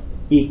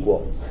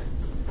equal.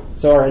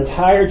 So our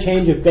entire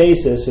change of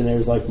basis, and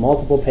there's like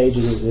multiple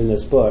pages in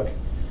this book,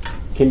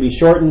 can be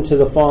shortened to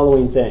the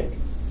following thing.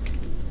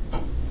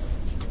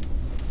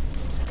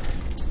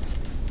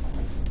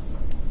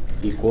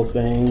 Equal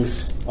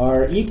things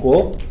are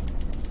equal.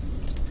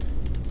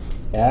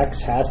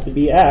 X has to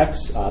be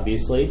x,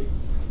 obviously.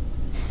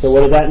 So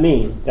what does that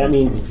mean? That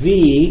means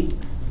v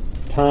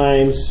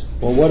times,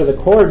 well, what are the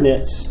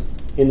coordinates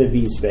in the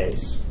v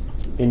space?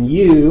 And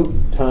u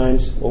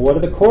times, well, what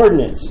are the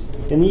coordinates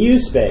in the u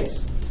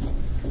space?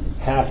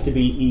 Have to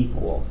be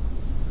equal.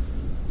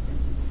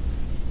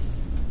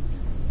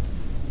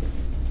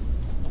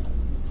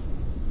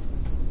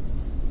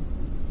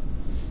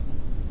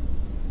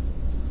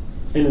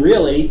 And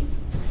really,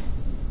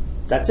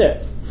 that's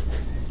it.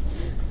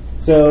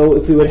 So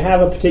if we would have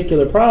a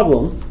particular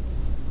problem,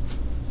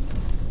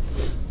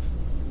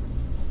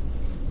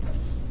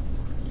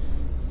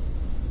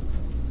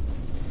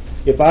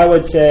 if I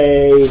would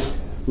say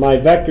my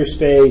vector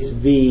space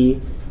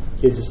V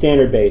is a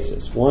standard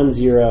basis, 1,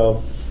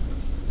 0,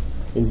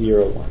 and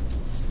 0, 1.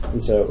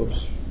 And so,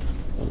 oops,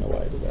 I don't know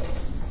why I did that.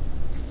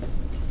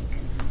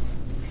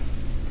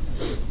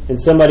 And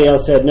somebody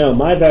else said, no,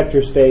 my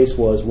vector space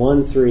was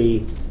 1,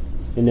 3,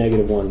 and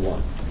negative 1,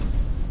 1.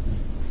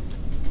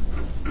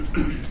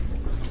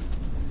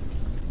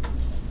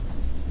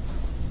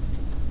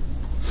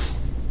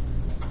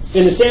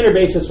 And the standard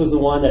basis was the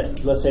one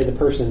that, let's say, the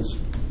person's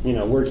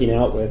working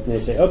out with, and they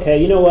say,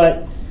 okay, you know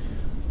what?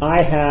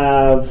 I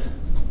have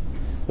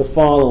the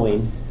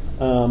following.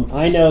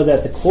 I know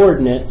that the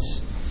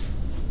coordinates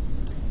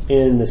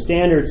in the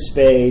standard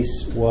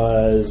space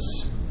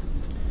was,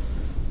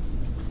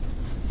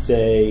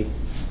 say,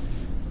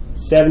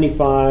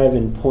 75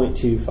 and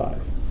 0.25.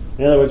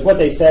 In other words, what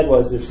they said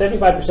was, if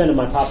 75% of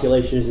my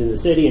population is in the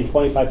city and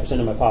 25%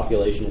 of my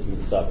population is in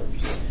the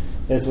suburbs.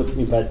 That's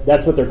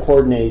what their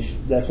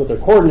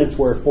coordinates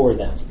were for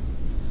them.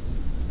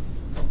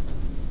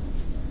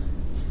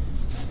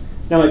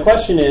 Now my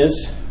question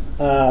is,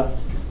 I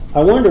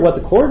wonder what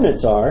the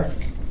coordinates are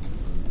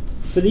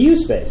for the U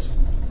space.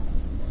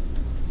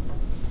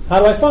 How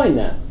do I find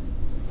that?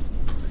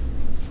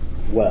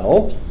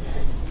 Well,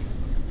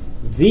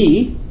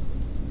 v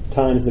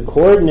times the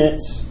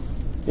coordinates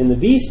in the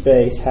v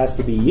space has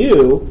to be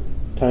u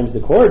times the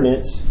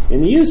coordinates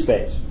in the u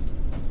space.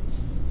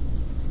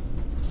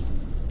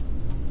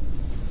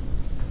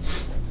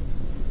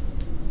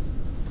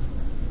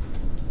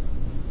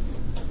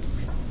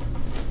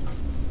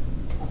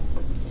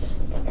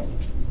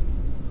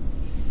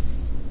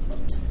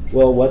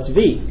 Well, what's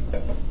v?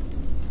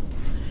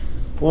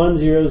 1,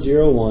 0,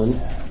 0, 1.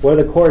 What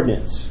are the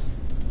coordinates?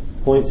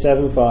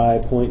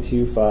 0.75,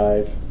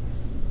 0.25.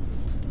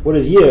 What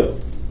is u?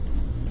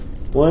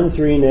 1,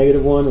 3,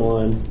 negative 1,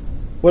 1.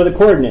 What are the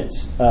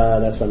coordinates?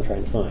 That's what I'm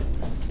trying to find.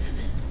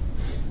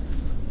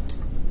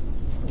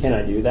 Can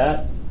I do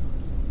that?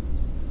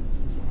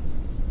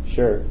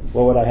 Sure.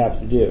 What would I have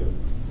to do?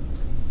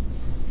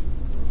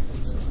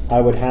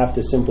 I would have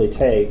to simply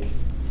take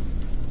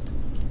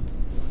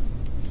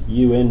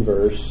u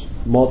inverse,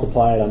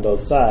 multiply it on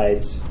both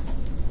sides,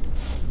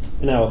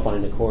 and I will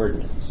find the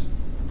coordinates.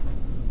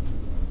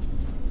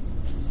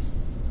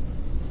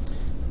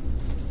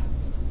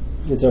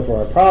 And so for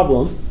our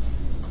problem,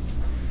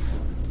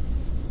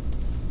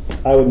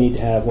 I would need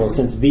to have, well,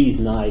 since v is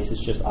nice,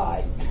 it's just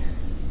I,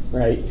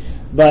 right?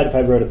 But if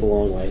I wrote it the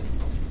long way,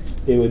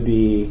 it would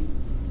be,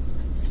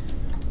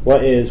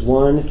 what is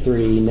 1,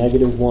 3,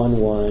 negative 1,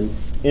 1,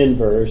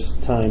 inverse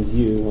times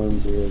u,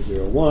 1, 0,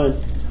 0,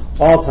 1,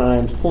 all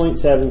times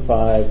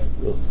 0.75,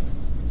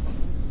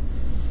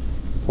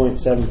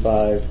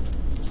 0.75,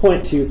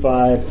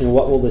 0.25, and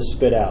what will this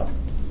spit out?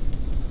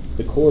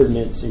 The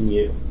coordinates in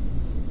u.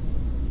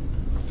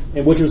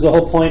 And which was the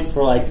whole point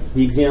for like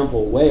the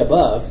example way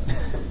above.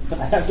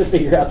 I have to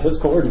figure out those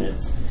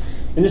coordinates.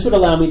 And this would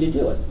allow me to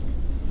do it.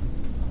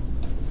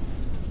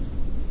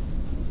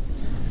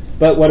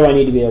 But what do I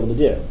need to be able to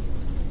do?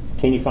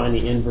 Can you find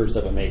the inverse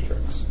of a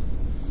matrix?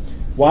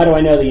 Why do I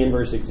know the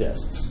inverse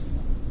exists?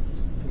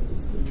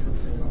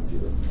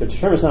 The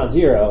determinant's not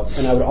zero,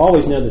 and I would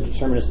always know the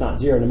determinant's not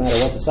zero no matter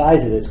what the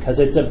size it is, because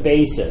it's a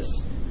basis.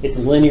 It's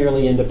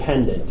linearly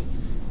independent.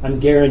 I'm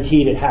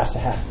guaranteed it has to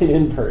have an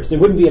inverse. It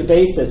wouldn't be a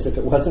basis if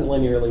it wasn't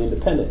linearly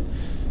independent.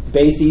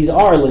 Bases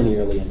are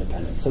linearly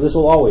independent, so this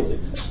will always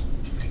exist.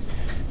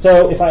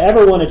 So if I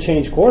ever want to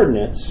change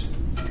coordinates,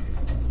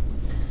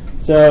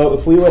 so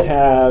if we would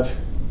have,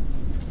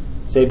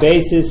 say,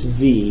 basis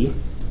v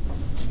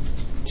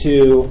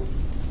to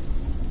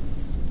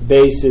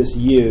basis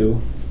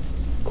u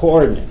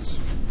coordinates,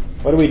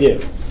 what do?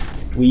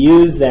 We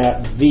use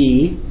that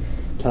v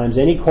times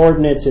any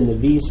coordinates in the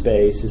v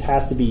space. It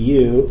has to be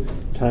u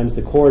times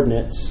the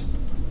coordinates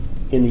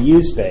in the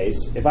u space.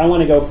 If I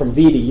want to go from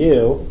v to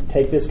u,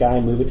 take this guy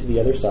and move it to the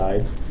other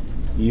side.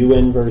 U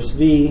inverse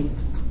v,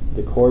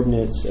 the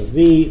coordinates of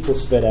v will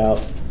spit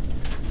out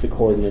the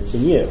coordinates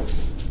in u.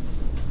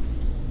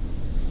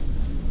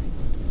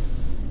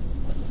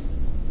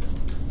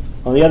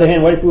 On the other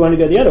hand, what if we want to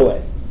go the other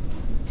way?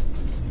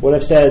 What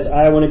if it says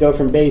I want to go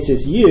from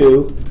basis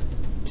u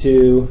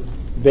to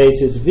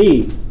basis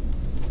v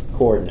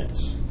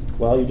coordinates?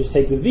 Well, you just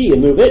take the v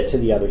and move it to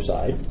the other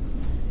side,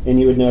 and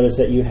you would notice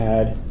that you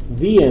had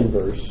v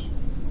inverse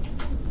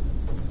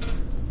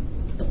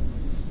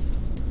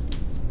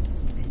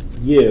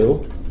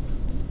u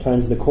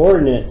times the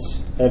coordinates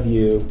of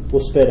u will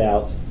spit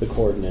out the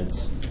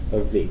coordinates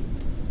of v.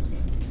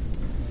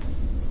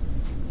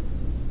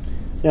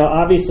 Now,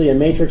 obviously, a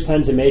matrix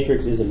times a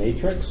matrix is a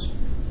matrix.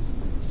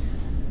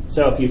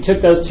 So if you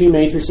took those two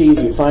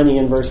matrices, you'd find the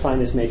inverse, find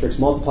this matrix,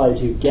 multiply the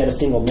two, get a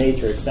single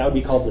matrix. That would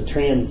be called the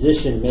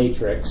transition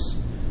matrix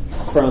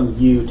from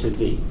u to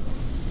v.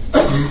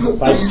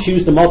 If I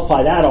choose to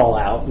multiply that all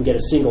out and get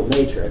a single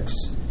matrix,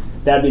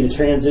 that would be the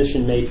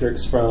transition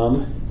matrix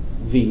from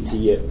v to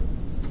u.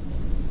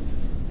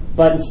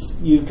 But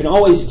you can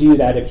always do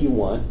that if you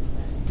want,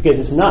 because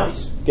it's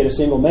nice. Get a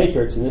single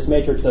matrix, and this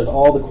matrix does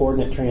all the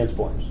coordinate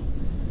transforms.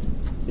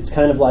 It's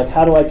kind of like,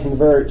 how do I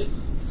convert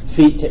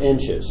feet to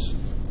inches?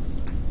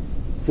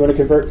 If you want to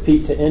convert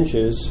feet to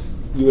inches,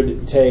 you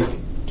would take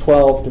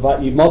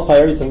 12, you'd multiply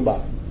everything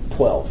by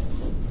 12.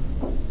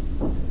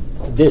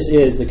 This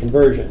is the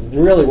conversion.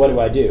 And really,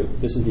 what do?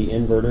 This is the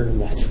inverter,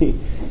 and that's the,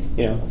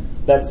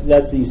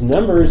 that's these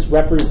numbers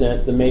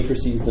represent the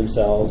matrices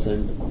themselves,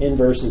 and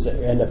inverses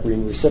end up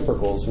being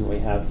reciprocals when we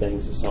have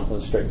things as simple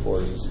as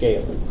straightforward as a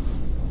scalar.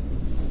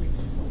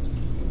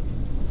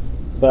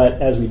 But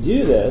as we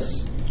do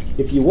this,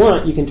 if you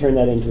want, you can turn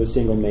that into a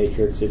single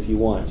matrix if you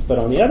want. But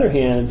on the other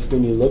hand,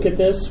 when you look at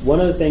this,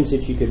 one of the things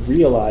that you could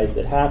realize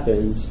that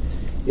happens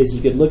is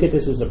you could look at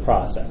this as a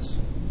process.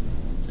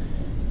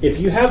 If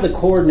you have the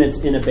coordinates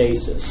in a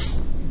basis,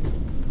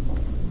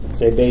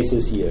 say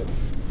basis u,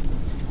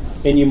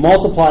 and you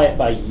multiply it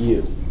by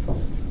u,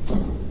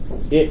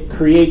 it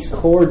creates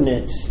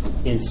coordinates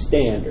in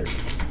standard.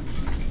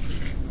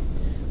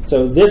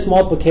 So this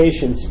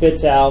multiplication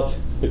spits out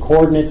the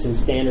coordinates in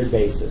standard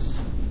basis.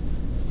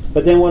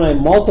 But then when I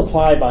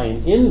multiply by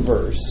an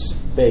inverse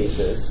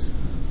basis,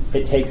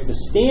 it takes the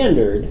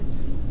standard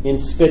and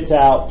spits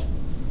out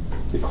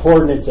the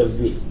coordinates of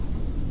v.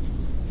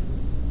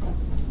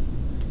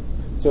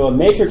 So a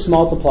matrix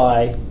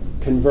multiply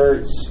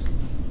converts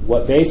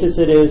what basis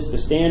it is to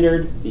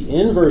standard. The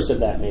inverse of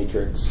that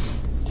matrix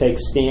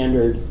takes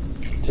standard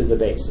to the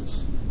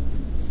basis.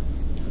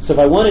 So if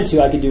I wanted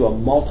to, I could do a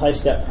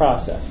multi-step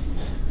process.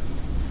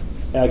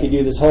 And I could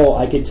do this whole,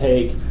 I could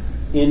take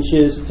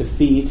inches to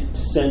feet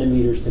to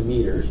centimeters to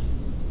meters.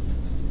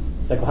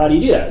 It's like, well, how do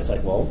you do that? It's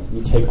like, well,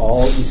 you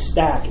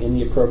stack in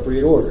the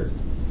appropriate order.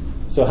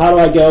 So how do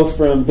I go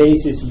from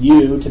basis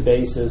U to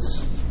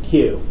basis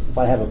Q if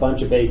I have a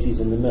bunch of bases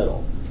in the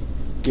middle?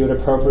 You would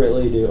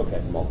appropriately do,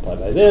 okay, multiply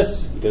by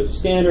this, it goes to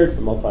standard.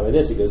 Multiply by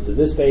this, it goes to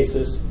this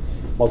basis.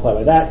 Multiply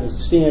by that, it goes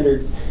to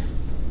standard.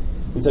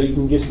 And so you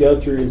can just go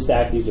through and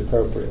stack these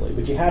appropriately.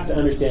 But you have to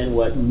understand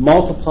what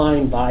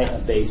multiplying by a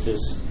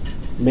basis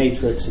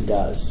matrix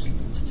does.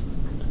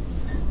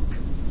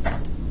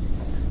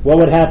 What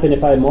would happen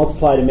if I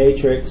multiplied a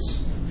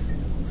matrix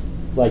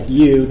like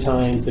U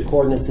times the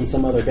coordinates in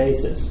some other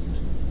basis?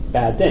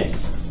 Bad thing.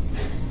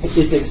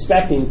 It's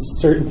expecting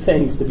certain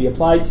things to be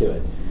applied to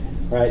it.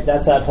 Right?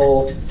 That's that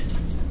whole,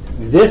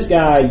 this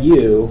guy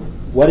U,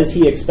 what is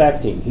he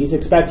expecting? He's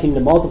expecting to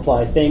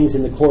multiply things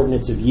in the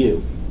coordinates of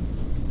U.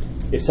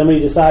 If somebody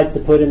decides to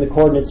put in the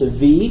coordinates of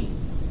V,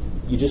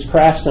 you just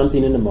crashed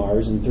something into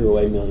Mars and threw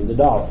away millions of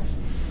dollars.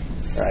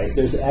 Right?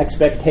 There's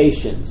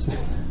expectations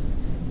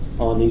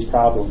on these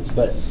problems.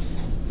 But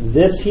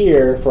this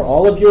here, for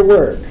all of your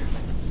work,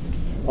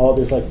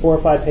 there's like 4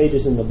 or 5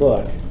 pages in the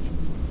book,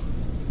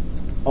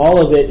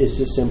 all of it is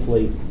just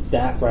simply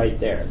that right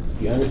there.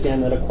 If you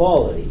understand that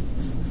equality,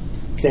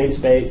 same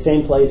space,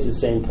 same place is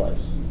same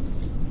place.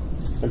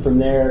 And from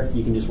there,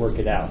 you can just work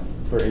it out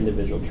for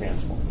individual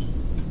transforms.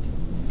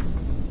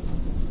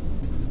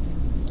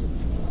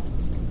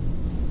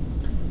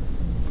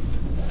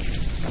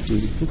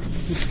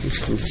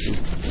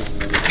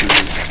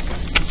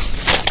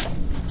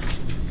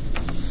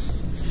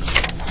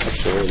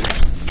 Actually,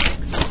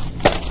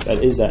 that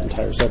is that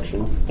entire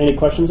section. Any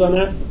questions on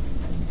that?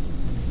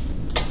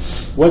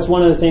 What's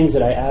one of the things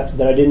that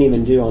I didn't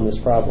even do on this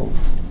problem?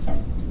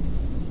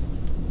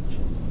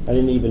 I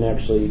didn't even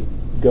actually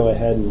go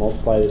ahead and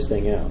multiply this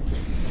thing out.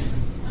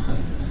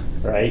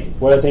 Right?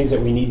 What are the things that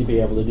we need to be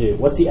able to do?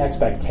 What's the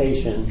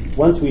expectation?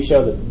 Once we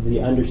show that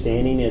the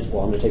understanding is,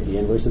 well, I'm going to take the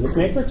inverse of this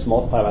matrix,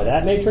 multiply by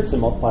that matrix,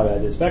 and multiply by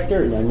this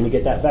vector, and I'm going to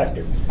get that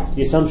vector.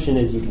 The assumption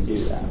is you can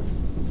do that.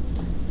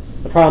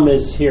 The problem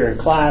is here in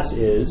class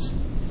is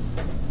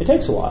it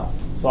takes a while.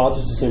 So I'll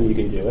just assume you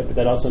can do it, but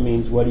that also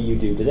means what do you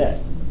do today?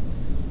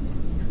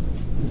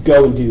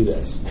 Go and do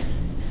this.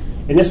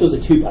 And this was a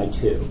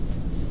 2x2.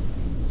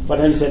 What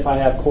happens if I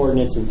have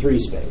coordinates in 3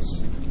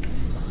 space?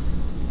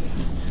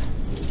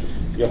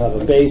 You'll have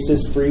a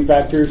basis, 3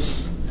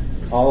 vectors,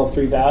 all of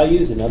 3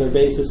 values, another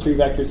basis, 3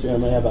 vectors. I'm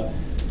going to have a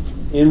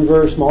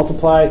inverse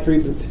multiply 3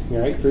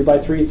 by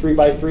 3, 3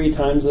 by 3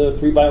 times a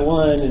 3 by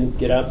 1 and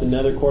get up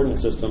another coordinate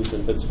system. So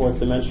if it's 4th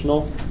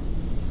dimensional,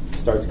 it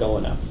starts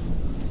going up.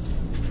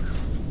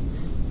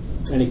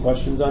 Any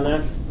questions on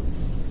that?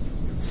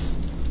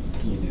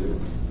 Can you do it?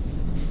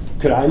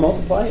 Could I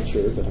multiply it?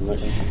 Sure, but I'm not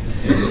going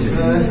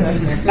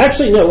to.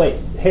 Actually, no, wait.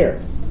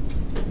 Here.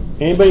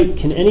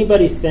 Can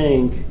anybody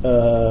think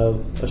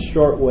of a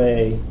short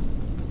way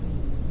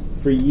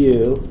for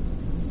you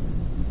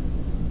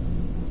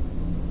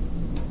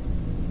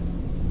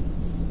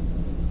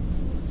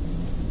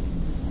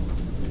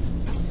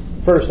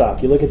first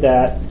off, you look at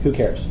that, who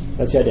cares?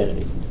 That's the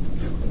identity.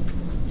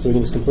 So we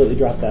can just completely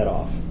drop that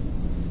off.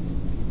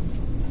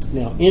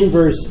 Now,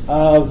 inverse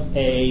of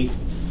a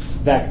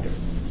vector.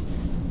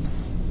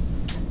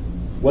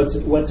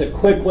 What's a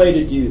quick way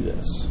to do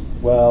this?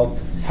 Well,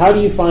 how do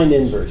you find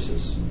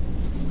inverses?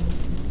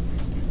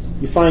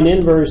 You find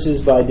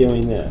inverses by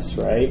doing this,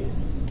 right?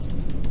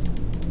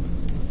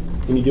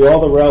 And you do all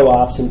the row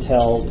ops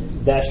until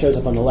that shows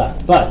up on the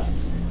left. But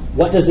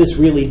what does this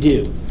really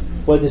do?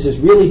 What this is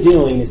really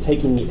doing is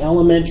taking the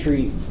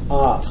elementary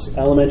ops,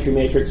 elementary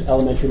matrix,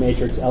 elementary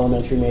matrix,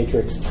 elementary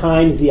matrix,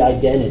 times the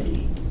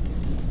identity.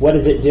 What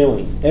is it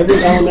doing?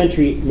 Every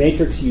elementary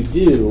matrix you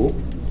do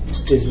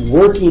is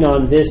working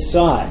on this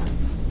side.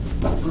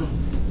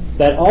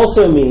 That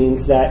also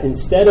means that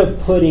instead of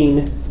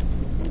putting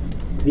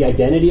the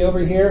identity over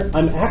here,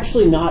 I'm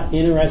actually not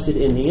interested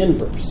in the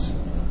inverse.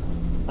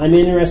 I'm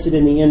interested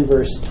in the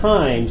inverse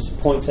times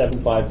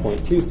 0.75,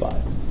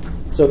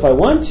 0.25. So if I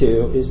want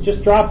to, is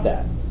just drop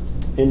that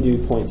and do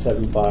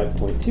 0.75,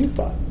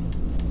 0.25.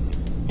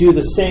 Do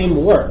the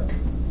same work.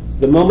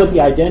 The moment the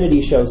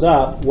identity shows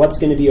up, what's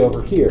going to be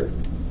over here?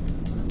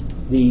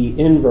 The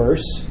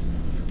inverse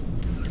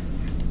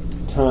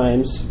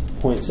times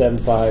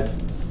 0.75,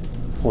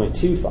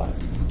 0.25.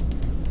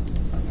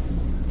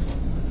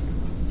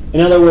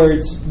 In other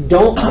words,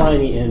 don't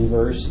find the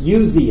inverse,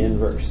 use the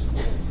inverse.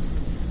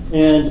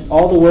 And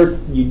all the work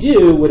you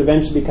do would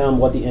eventually become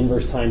what the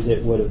inverse times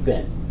it would have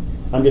been.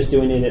 I'm just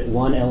doing it at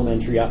one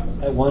elementary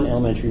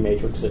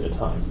matrix at a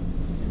time.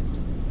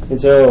 And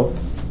so,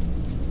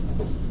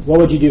 what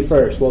would you do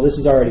first? Well, this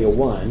is already a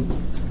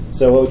 1.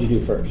 So what would you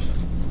do first?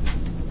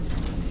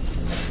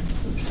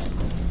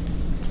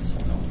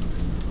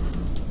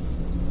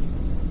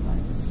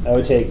 I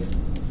would take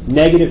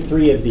negative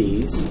 3 of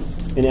these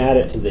and add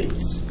it to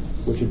these,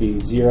 which would be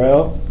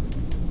 0.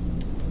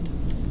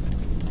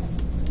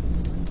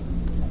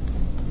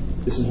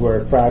 This is where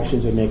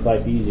fractions would make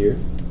life easier.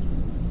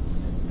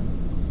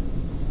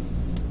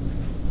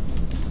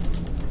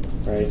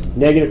 Right?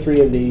 Negative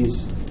 3 of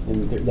these,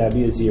 and that would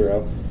be a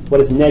 0.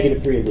 What is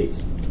negative 3 of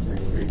these?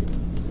 3.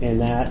 And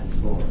that?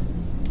 4.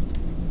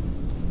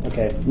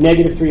 Okay.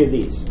 Negative 3 of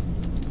these.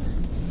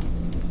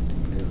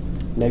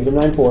 Negative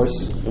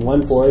 9/4 and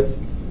 1/4.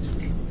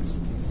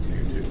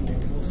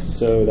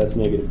 So that's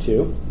negative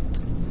 2.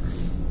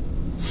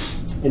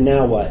 And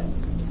now what?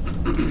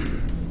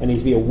 It needs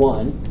to be a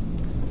 1.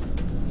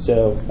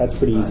 So that's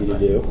pretty easy to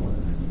do.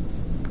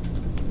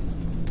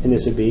 And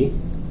this would be?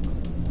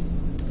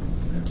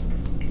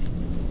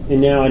 And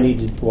now I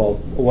need to, well,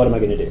 what am I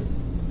going to do?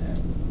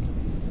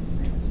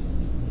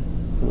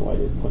 I don't know why I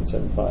did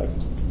 0.75,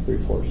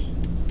 3/4.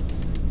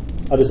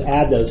 I'll just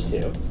add those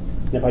two.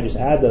 And if I just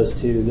add those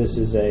two, this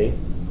is a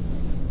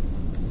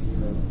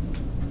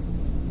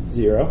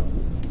 0.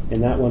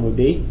 And that one would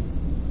be?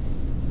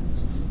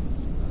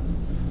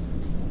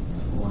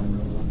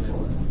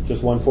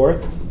 Just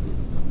 1/4.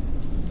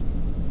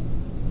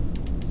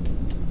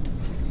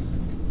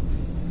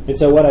 And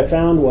so what I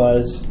found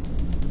was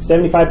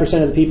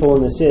 75% of the people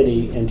in the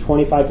city and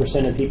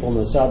 25% of people in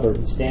the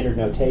suburb, standard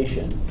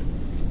notation,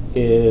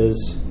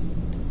 is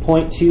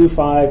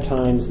 0.25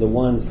 times the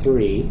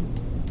 1/3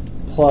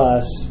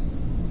 plus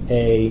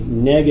a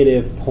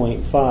negative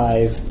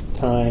 0.5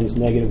 times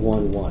negative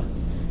 1/1.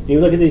 And you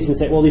look at these and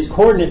say, well, these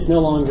coordinates no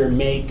longer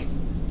make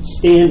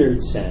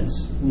standard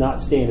sense,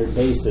 not standard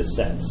basis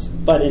sense.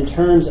 But in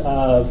terms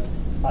of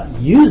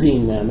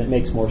using them, it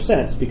makes more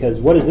sense, because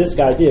what does this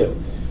guy do?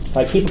 If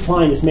I keep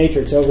applying this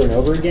matrix over and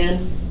over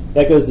again,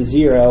 that goes to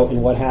 0,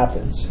 and what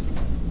happens?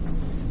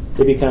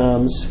 It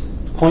becomes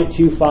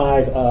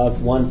 0.25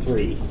 of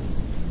 1/3,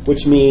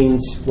 which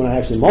means when I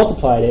actually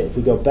multiplied it, if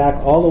we go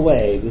back all the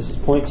way, this is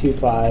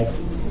 0.25,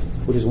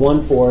 which is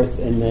 1/4,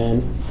 and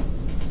then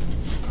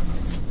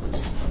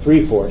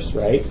 3/4,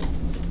 right?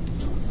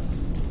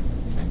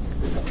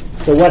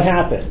 So what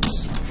happens?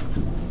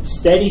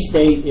 Steady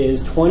state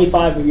is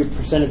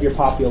 25% of your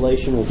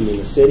population will be in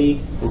the city,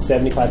 and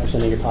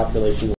 75% of your population